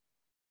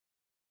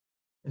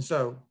 And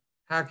so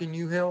how can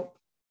you help?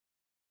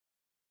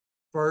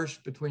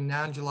 First, between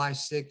now and July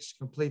 6th,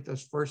 complete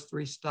those first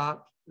 3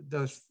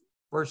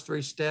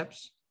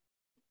 steps,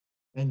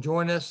 and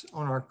join us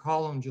on our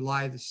call on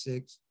July the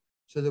 6th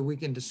so that we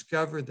can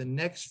discover the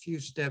next few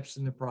steps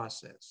in the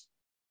process.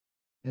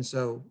 And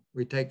so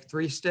we take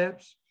 3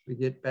 steps, we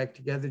get back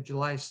together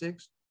July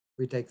 6th,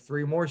 we take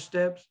 3 more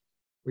steps,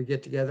 we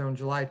get together on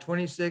July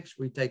 26th,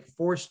 we take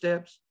 4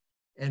 steps,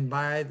 and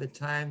by the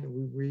time that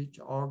we reach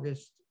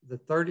August the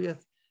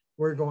 30th,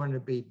 we're going to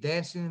be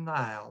dancing in the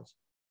aisles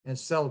and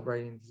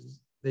celebrating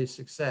the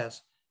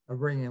success of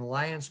bringing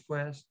Lions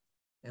Quest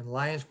and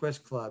Lions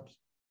Quest clubs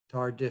to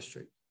our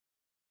district.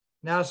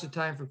 Now it's the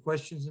time for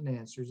questions and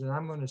answers, and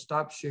I'm going to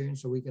stop sharing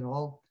so we can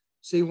all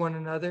see one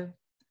another.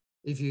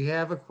 If you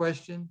have a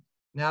question,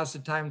 now's the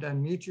time to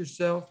unmute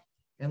yourself,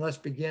 and let's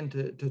begin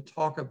to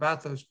talk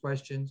about those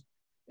questions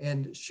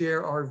and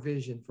share our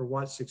vision for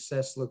what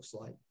success looks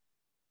like.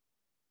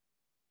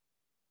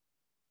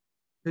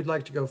 Who'd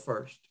like to go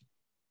first?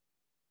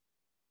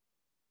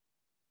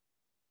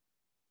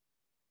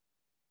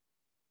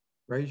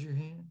 Raise your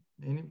hand.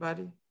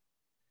 Anybody?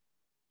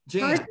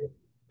 Jan.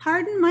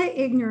 Pardon my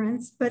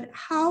ignorance, but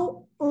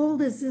how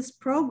old is this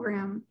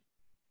program?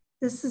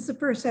 This is the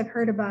first I've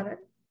heard about it.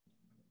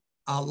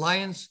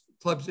 Lions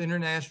Clubs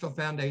International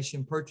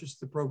Foundation purchased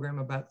the program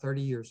about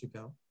 30 years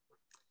ago.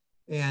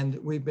 And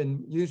we've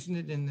been using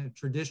it in the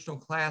traditional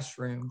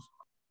classrooms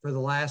for the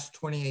last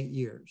 28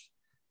 years.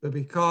 But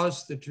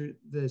because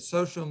the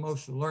social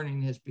emotional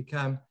learning has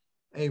become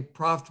a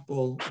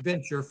profitable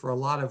venture for a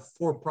lot of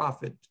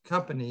for-profit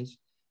companies,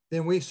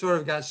 then we sort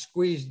of got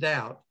squeezed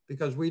out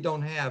because we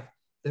don't have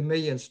the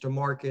millions to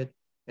market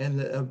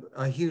and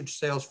a huge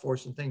sales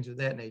force and things of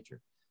that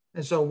nature.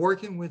 And so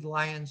working with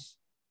Lions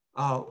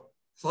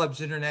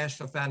Clubs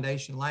International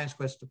Foundation, Lions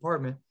Quest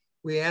Department,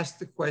 we asked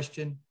the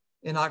question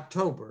in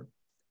October,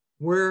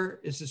 where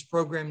is this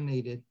program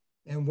needed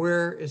and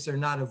where is there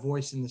not a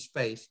voice in the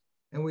space?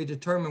 And we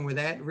determined with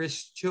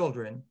at-risk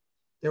children,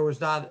 there was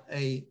not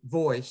a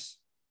voice,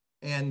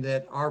 and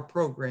that our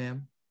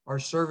program, our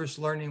service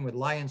learning with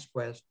Lions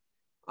Quest,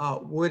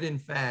 would in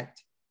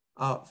fact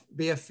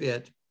be a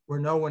fit where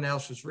no one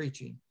else is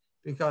reaching,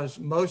 because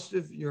most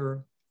of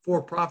your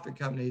for-profit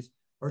companies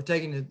are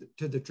taking it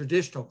to the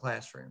traditional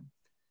classroom.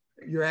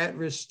 Your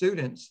at-risk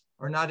students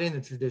are not in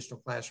the traditional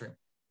classroom.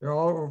 They're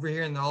all over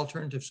here in the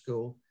alternative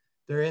school.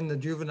 They're in the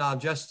juvenile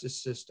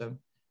justice system.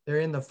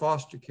 They're in the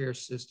foster care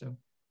system.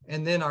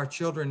 And then our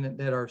children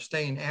that are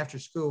staying after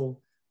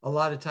school, a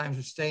lot of times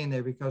are staying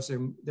there because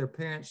their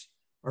parents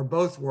are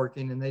both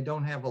working and they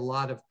don't have a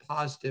lot of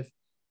positive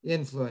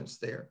influence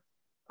there.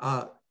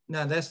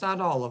 Now, that's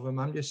not all of them.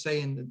 I'm just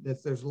saying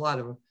that there's a lot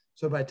of them.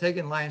 So by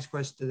taking Lions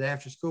Quest to the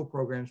after school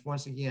programs,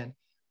 once again,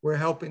 we're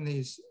helping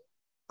these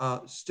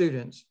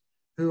students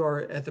who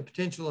are at the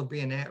potential of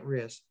being at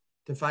risk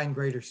to find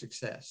greater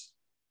success.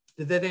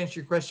 Did that answer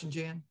your question,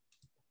 Jan?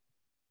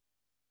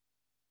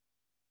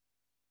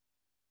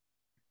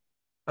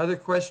 Other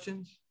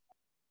questions?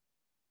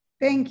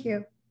 Thank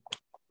you.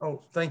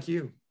 Oh, thank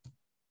you.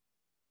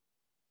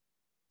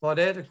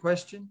 Claudette, a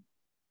question?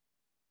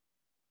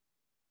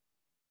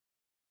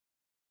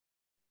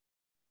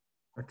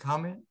 A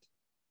comment?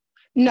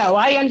 No,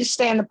 I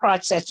understand the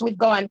process.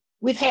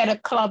 We've had a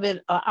club,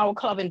 our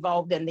club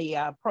involved in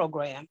the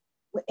program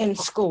in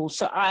school.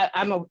 So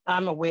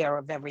I'm aware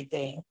of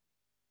everything.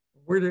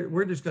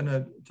 We're just going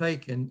to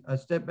take a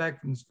step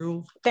back from the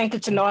schools. I think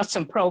it's an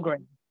awesome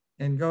program.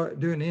 And go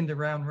do an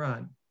end-around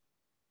run.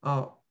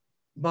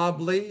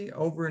 Bob Lee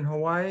over in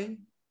Hawaii,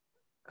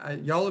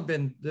 y'all have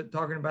been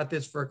talking about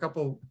this for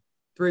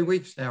 3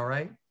 weeks now,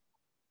 right?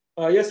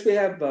 Yes, we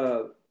have,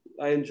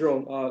 Lion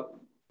Jerome.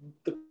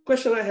 The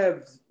question I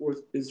have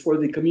is for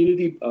the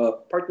community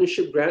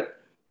partnership grant.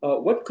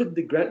 What could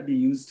the grant be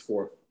used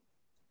for?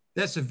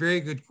 That's a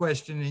very good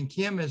question. And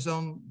Kim is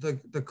on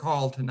the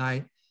call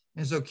tonight.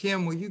 And so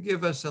Kim, will you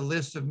give us a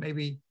list of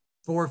maybe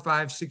 4,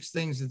 5, 6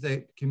 things that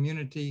the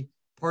community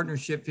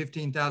partnership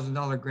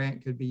 $15,000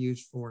 grant could be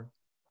used for?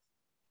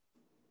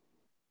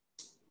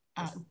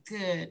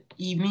 Good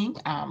evening.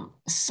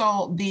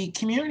 So the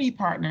community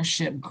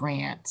partnership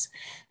grant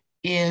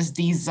is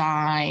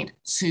designed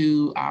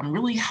to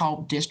really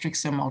help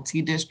districts and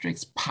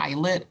multi-districts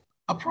pilot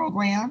a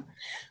program.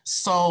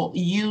 So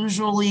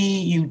usually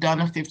you've done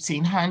a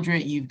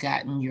 1,500, you've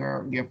gotten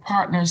your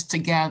partners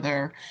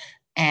together,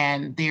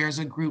 and there's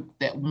a group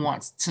that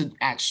wants to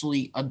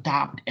actually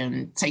adopt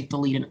and take the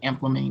lead in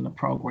implementing the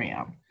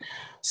program.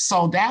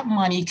 So that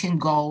money can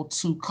go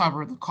to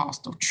cover the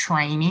cost of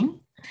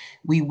training.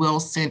 We will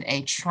send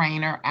a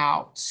trainer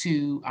out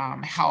to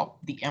help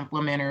the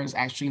implementers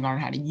actually learn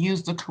how to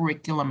use the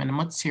curriculum and the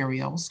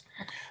materials.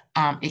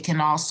 It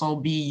can also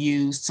be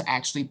used to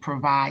actually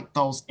provide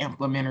those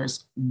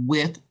implementers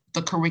with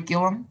the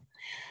curriculum,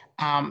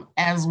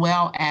 as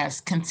well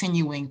as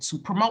continuing to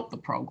promote the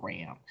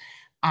program.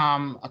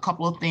 A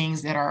couple of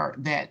things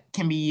that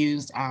can be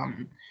used,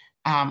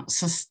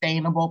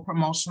 sustainable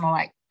promotional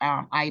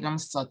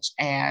items, such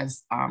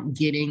as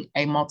getting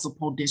a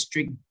multiple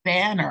district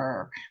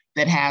banner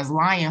that has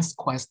Lions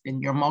Quest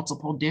in your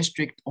multiple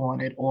district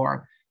on it,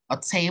 or a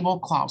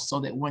tablecloth,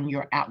 so that when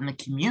you're out in the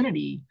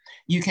community,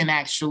 you can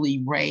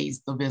actually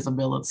raise the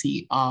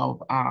visibility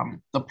of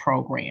the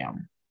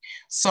program.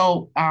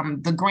 So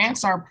the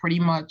grants are pretty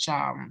much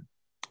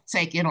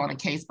taken on a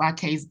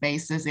case-by-case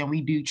basis, and we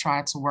do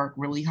try to work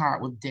really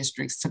hard with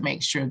districts to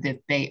make sure that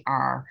they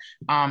are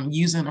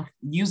using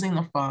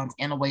the funds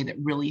in a way that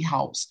really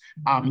helps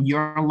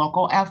your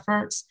local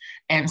efforts,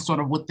 and sort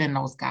of within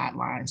those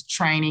guidelines,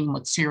 training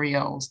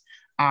materials,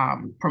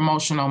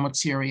 promotional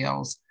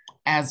materials,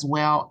 as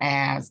well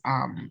as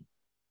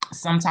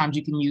sometimes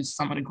you can use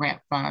some of the grant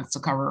funds to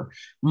cover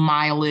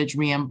mileage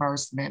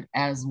reimbursement,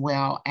 as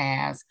well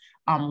as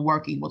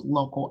working with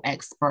local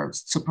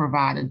experts to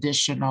provide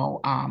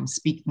additional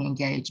speaking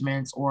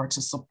engagements, or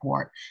to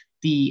support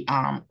the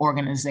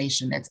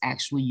organization that's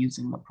actually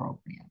using the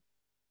program.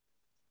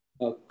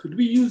 Could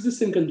we use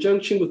this in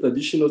conjunction with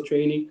additional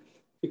training?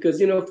 Because,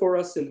 you know, for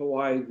us in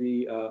Hawaii,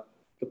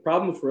 the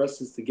problem for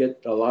us is to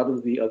get a lot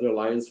of the other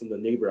Lions from the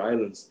neighbor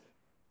islands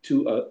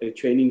to a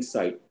training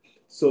site.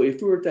 So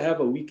if we were to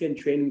have a weekend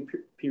training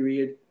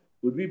period,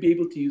 would we be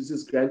able to use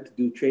this grant to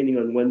do training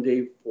on one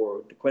day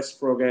for the Quest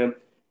program,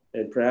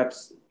 and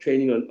perhaps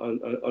training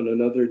on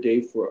another day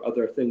for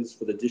other things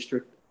for the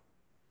district?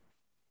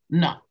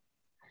 No.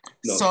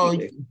 So,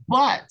 okay.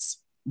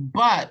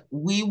 But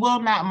we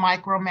will not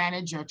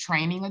micromanage your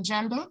training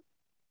agenda.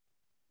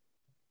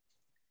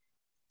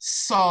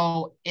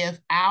 So if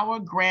our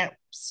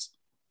grants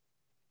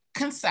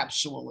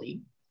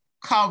conceptually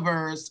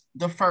covers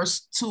the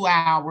first 2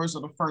 hours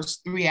or the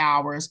first 3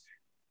 hours,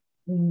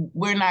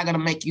 we're not going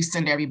to make you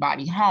send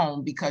everybody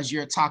home because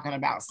you're talking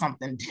about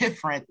something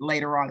different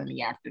later on in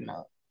the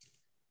afternoon.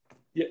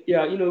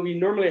 Yeah, you know, we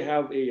normally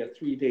have a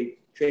 3-day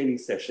training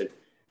session.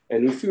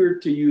 And if we were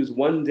to use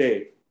one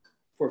day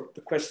for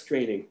the Quest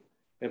training,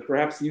 and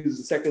perhaps use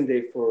the second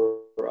day for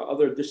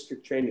other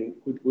district training,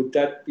 would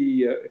that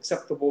be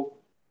acceptable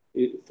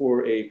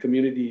for a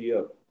community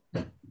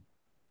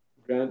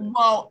grant?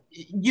 Well,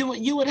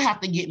 you would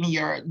have to get me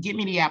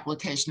the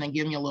application and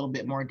give me a little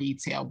bit more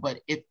detail. But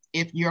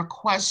if your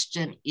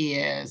question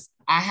is,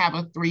 I have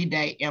a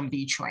 3-day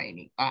MD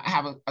training. I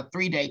have a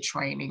 3-day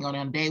training.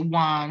 On day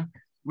 1,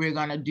 we're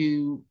going to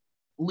do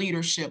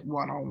leadership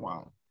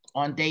 101.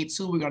 On day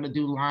 2, we're going to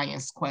do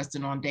Lions Quest.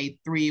 And on day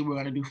 3, we're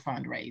going to do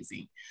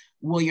fundraising.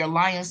 Will your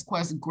Lions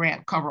Quest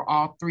grant cover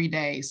all 3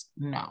 days?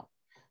 No.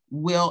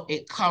 Will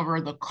it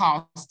cover the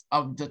cost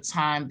of the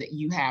time that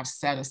you have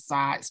set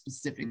aside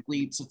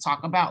specifically to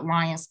talk about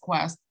Lions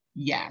Quest?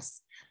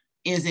 Yes.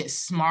 Is it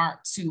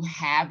smart to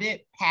have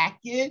it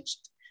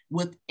packaged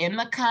within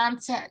the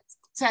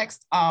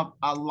context of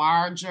a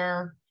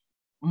larger,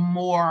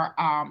 more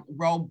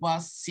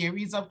robust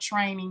series of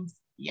trainings?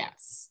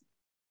 Yes.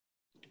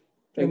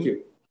 Thank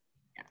you.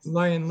 Yes.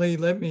 Lion Lee,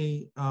 let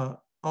me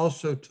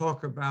also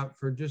talk about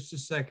for just a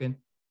second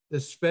the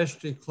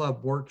specialty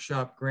club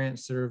workshop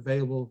grants that are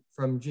available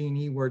from Gene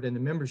Eward in the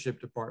membership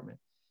department.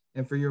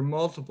 And for your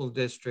multiple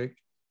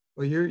district,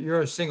 well,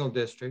 you're a single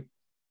district,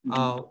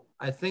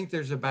 I think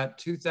there's about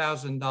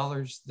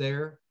 $2,000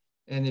 there.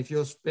 And if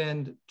you'll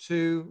spend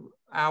 2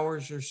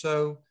 hours or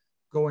so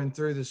going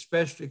through the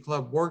specialty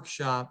club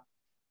workshop,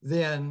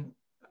 then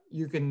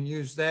you can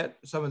use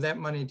some of that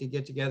money to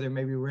get together,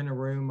 maybe rent a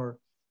room or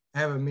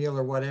have a meal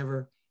or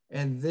whatever.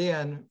 And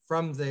then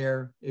from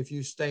there, if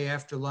you stay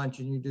after lunch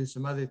and you do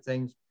some other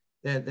things,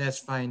 that's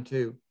fine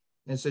too.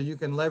 And so you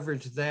can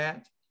leverage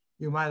that.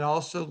 You might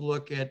also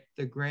look at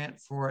the grant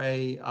for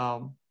a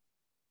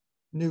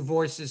New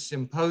Voices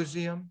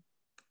Symposium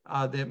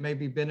that may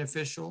be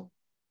beneficial.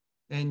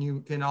 And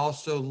you can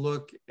also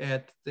look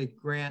at the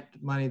grant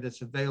money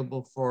that's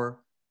available for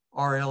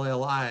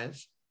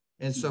RLLIs.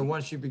 And so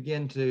once you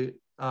begin to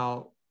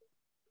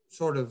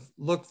sort of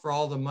look for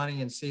all the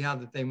money and see how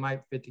that they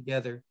might fit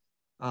together,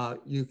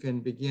 you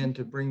can begin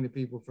to bring the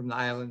people from the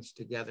islands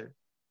together.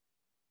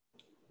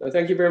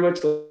 Thank you very much,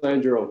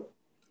 Lion Jerome.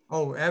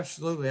 Oh,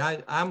 absolutely.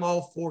 I'm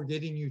all for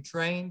getting you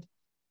trained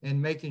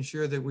and making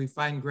sure that we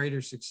find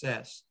greater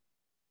success.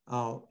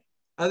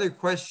 Other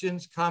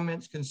questions,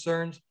 comments,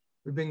 concerns?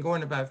 We've been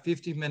going about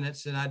 50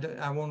 minutes and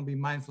I want to be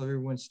mindful of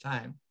everyone's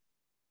time.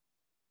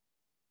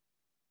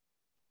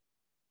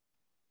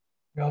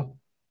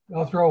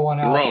 I'll throw one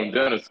out. Jerome,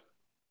 Dennis.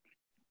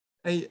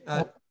 Hey,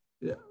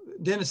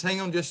 Dennis, hang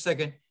on just a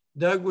second.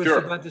 Doug was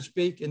about to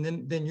speak and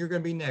then you're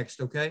going to be next,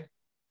 okay?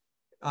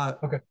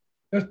 Okay,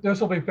 this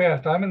will be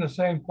fast. I'm in the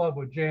same club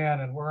with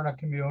Jan and we're in a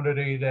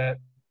community that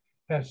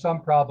has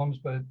some problems,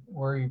 but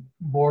we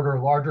border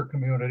larger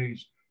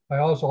communities. I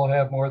also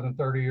have more than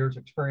 30 years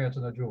experience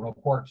in the juvenile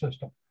court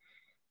system.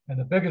 And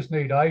the biggest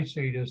need I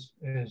see is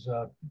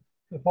the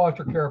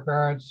foster care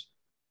parents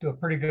do a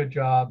pretty good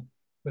job,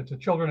 but it's the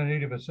children in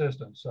need of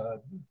assistance.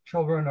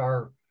 Children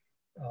are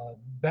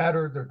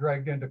battered, they're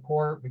dragged into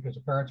court because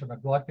the parents are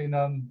neglecting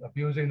them,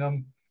 abusing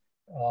them.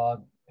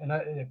 And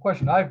the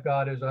question I've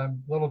got is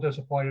I'm a little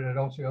disappointed I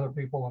don't see other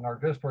people in our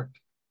district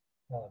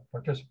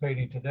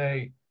participating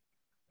today.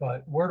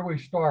 But where do we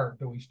start?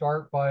 Do we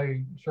start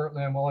by,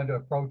 certainly I'm willing to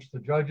approach the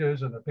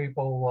judges and the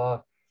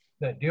people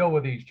that deal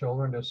with these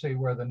children to see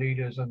where the need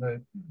is in the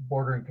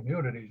bordering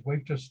communities.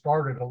 We've just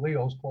started a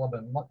Leo's Club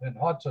in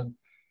Hudson,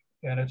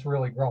 and it's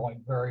really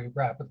growing very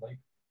rapidly.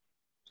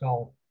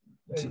 So,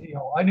 you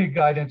know, I need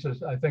guidance,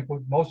 as I think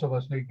most of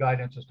us need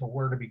guidance as to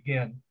where to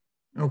begin.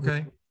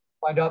 Okay.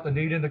 Find out the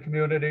need in the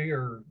community,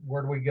 or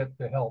where do we get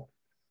the help?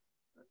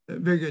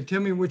 Very good.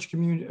 Tell me which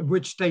community,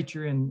 which state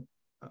you're in.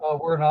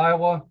 We're in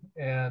Iowa,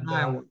 and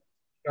I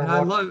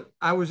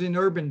was in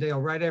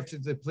Urbandale right after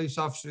the police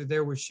officer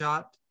there was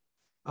shot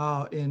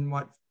in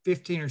what,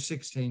 15 or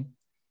 16.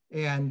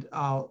 And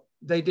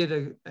they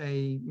did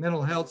a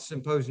mental health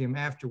symposium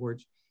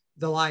afterwards.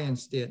 The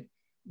Lions did.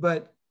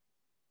 But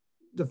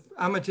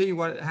I'm gonna tell you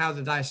how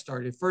the dice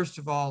started. First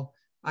of all,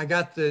 I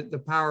got the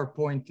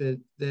PowerPoint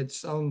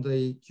that's on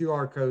the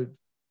QR code,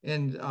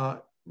 and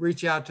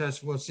reach out to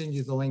us. We'll send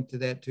you the link to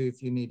that too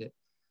if you need it.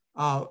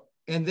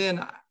 And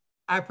then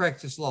I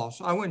practice law.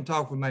 So I went and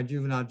talked with my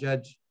juvenile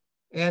judge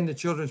and the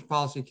Children's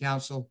Policy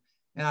Council.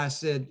 And I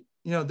said,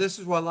 you know, this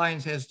is what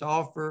Lions has to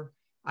offer.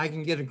 I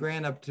can get a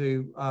grant up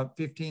to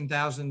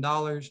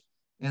 $15,000.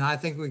 And I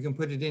think we can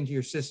put it into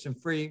your system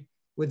free.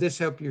 Would this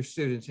help your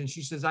students? And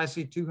she says, I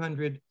see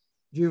 200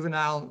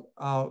 juveniles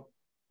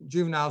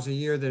a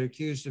year that are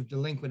accused of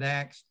delinquent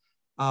acts.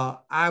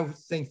 I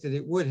think that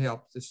it would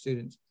help the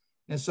students.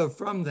 And so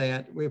from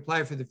that, we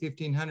applied for the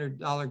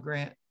 $1,500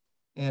 grant,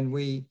 and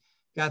we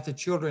got the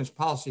Children's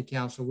Policy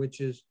Council,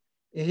 which is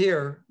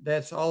here.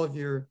 That's all of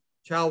your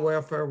child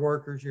welfare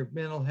workers, your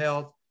mental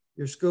health,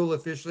 your school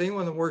officials,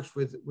 anyone that works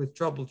with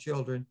troubled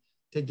children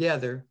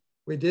together.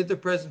 We did the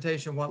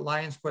presentation, what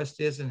Lions Quest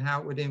is and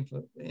how it would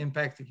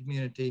impact the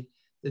community.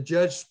 The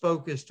judge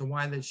spoke as to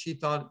why that she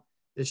thought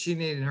that she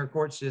needed in her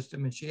court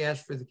system, and she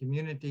asked for the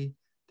community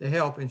to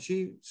help. And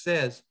she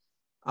says,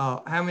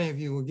 how many of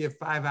you will give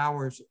 5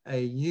 hours a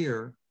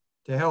year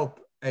to help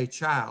a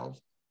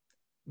child?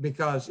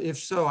 Because if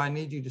so, I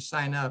need you to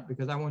sign up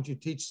because I want you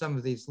to teach some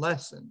of these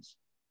lessons.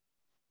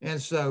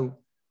 And so,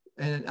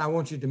 and I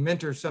want you to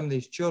mentor some of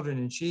these children.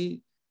 And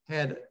she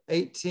had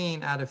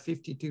 18 out of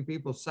 52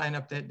 people sign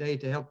up that day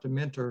to help to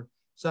mentor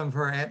some of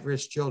her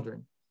at-risk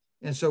children.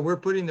 And so we're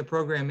putting the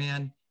program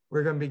in.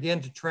 We're going to begin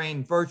to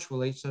train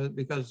virtually, so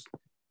because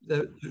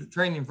the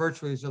training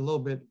virtually is a little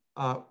bit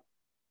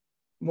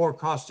more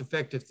cost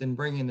effective than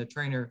bringing the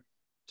trainer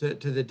to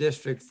the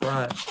district for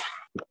us.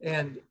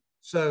 And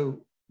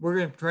so we're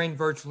going to train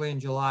virtually in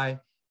July.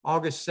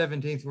 August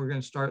 17th, we're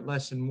going to start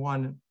lesson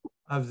 1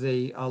 of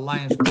the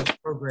Lions Quest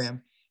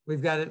program.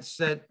 We've got it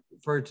set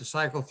for it to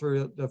cycle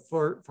through the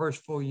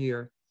first full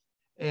year.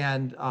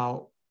 And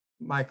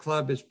my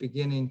club is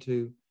beginning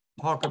to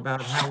talk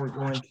about how we're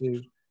going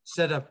to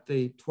set up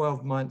the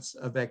 12 months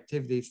of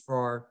activities for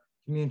our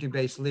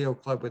community-based Leo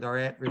Club with our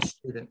at-risk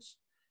students.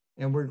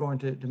 And we're going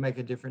to make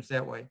a difference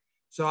that way.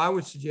 So I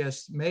would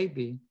suggest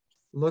maybe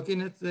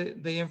looking at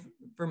the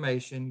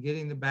information,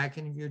 getting the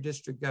backing of your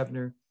district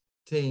governor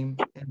team,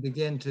 and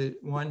begin to,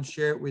 one,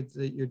 share it with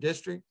your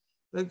district,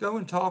 but go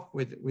and talk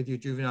with your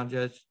juvenile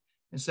judge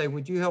and say,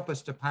 would you help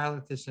us to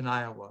pilot this in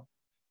Iowa?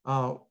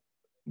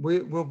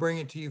 We'll bring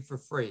it to you for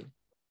free.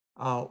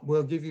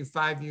 We'll give you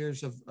 5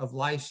 years of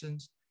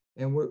license,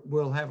 and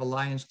we'll have a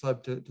Lions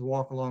Club to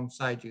walk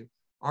alongside you.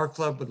 Our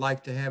club would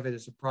like to have it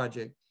as a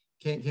project.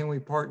 Can we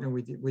partner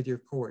with your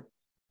court?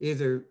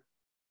 Either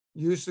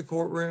use the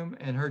courtroom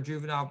and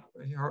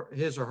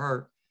his or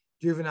her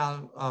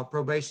juvenile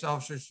probation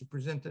officers to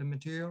present the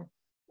material,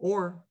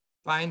 or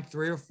find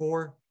 3 or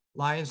 4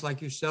 Lions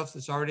like yourself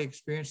that's already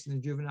experienced in the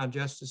juvenile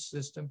justice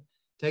system,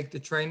 take the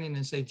training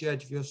and say,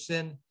 Judge, if you'll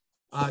send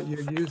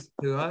your youth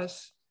to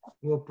us,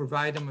 we'll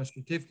provide them a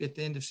certificate at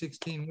the end of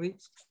 16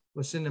 weeks.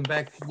 We'll send them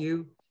back to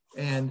you.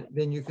 and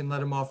then you can let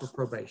them off of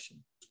probation.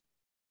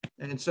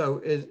 And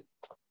so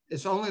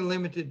it's only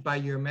limited by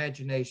your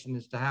imagination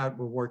as to how it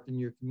will work in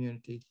your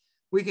community.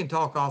 We can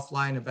talk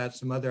offline about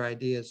some other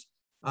ideas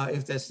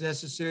if that's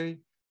necessary,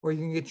 or you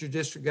can get your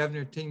district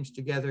governor teams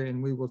together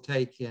and we will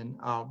take and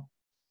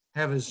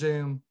have a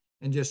Zoom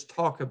and just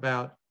talk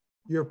about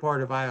your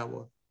part of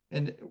Iowa.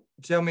 And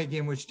tell me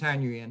again which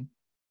town you're in.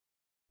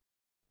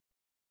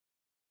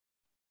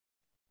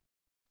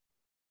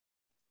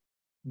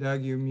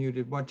 Doug, you're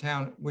muted. What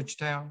town, which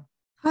town?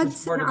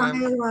 Hudson,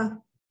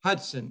 Iowa.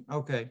 Hudson,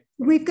 okay.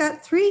 We've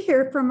got 3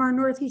 here from our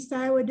Northeast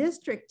Iowa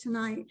district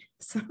tonight.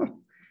 So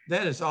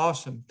that is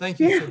awesome. Thank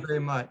you so very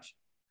much.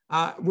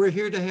 We're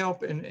here to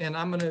help, and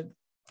I'm going to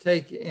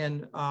take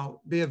and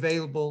be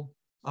available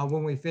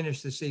when we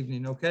finish this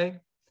evening, okay?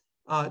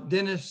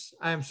 Dennis,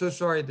 I'm so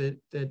sorry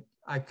that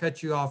I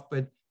cut you off,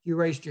 but you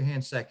raised your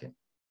hand second.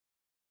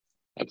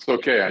 That's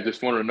okay. I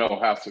just want to know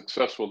how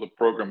successful the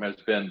program has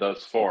been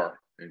thus far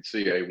in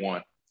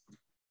CA1.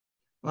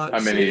 How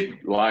many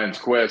Lions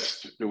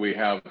Quest do we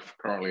have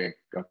currently in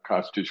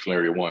Constitutional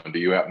Area 1? Do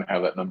you happen to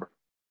have that number?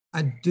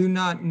 I do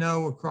not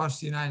know across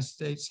the United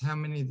States how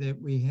many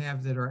that we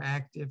have that are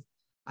active.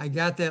 I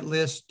got that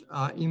list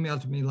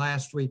emailed to me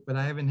last week, but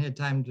I haven't had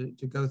time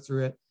to go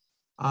through it.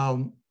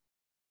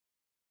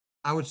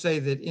 I would say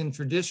that in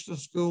traditional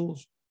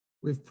schools,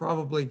 we've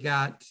probably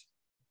got,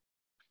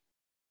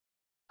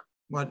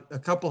 what, a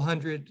couple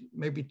hundred,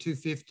 maybe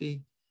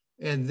 250.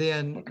 And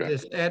then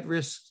this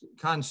at-risk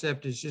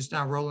concept is just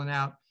now rolling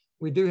out.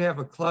 We do have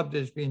a club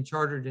that's being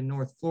chartered in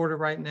North Florida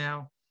right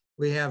now.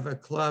 We have a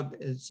club,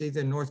 it's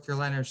either North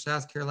Carolina or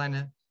South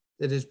Carolina,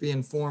 that is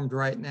being formed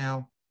right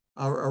now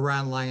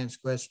around Lions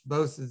Quest,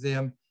 both of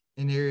them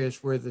in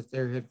areas where that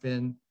there have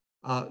been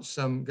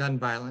some gun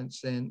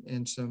violence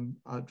and some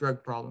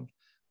drug problems.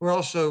 We're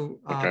also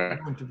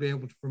going to be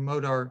able to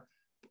promote our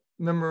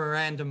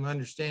memorandum of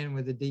understanding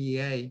with the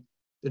DEA,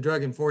 the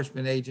Drug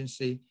Enforcement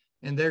Agency,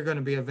 and they're going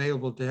to be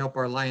available to help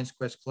our Lions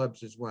Quest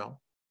clubs as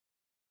well.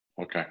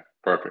 Okay,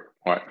 perfect.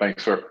 All right,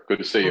 thanks, sir. Good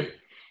to see you.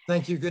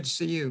 Thank you. Good to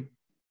see you.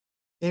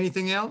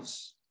 Anything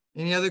else?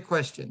 Any other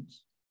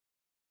questions?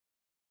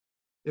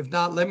 If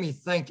not, let me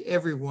thank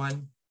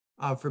everyone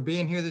for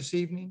being here this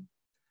evening.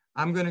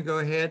 I'm going to go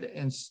ahead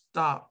and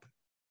stop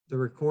the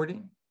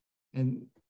recording, and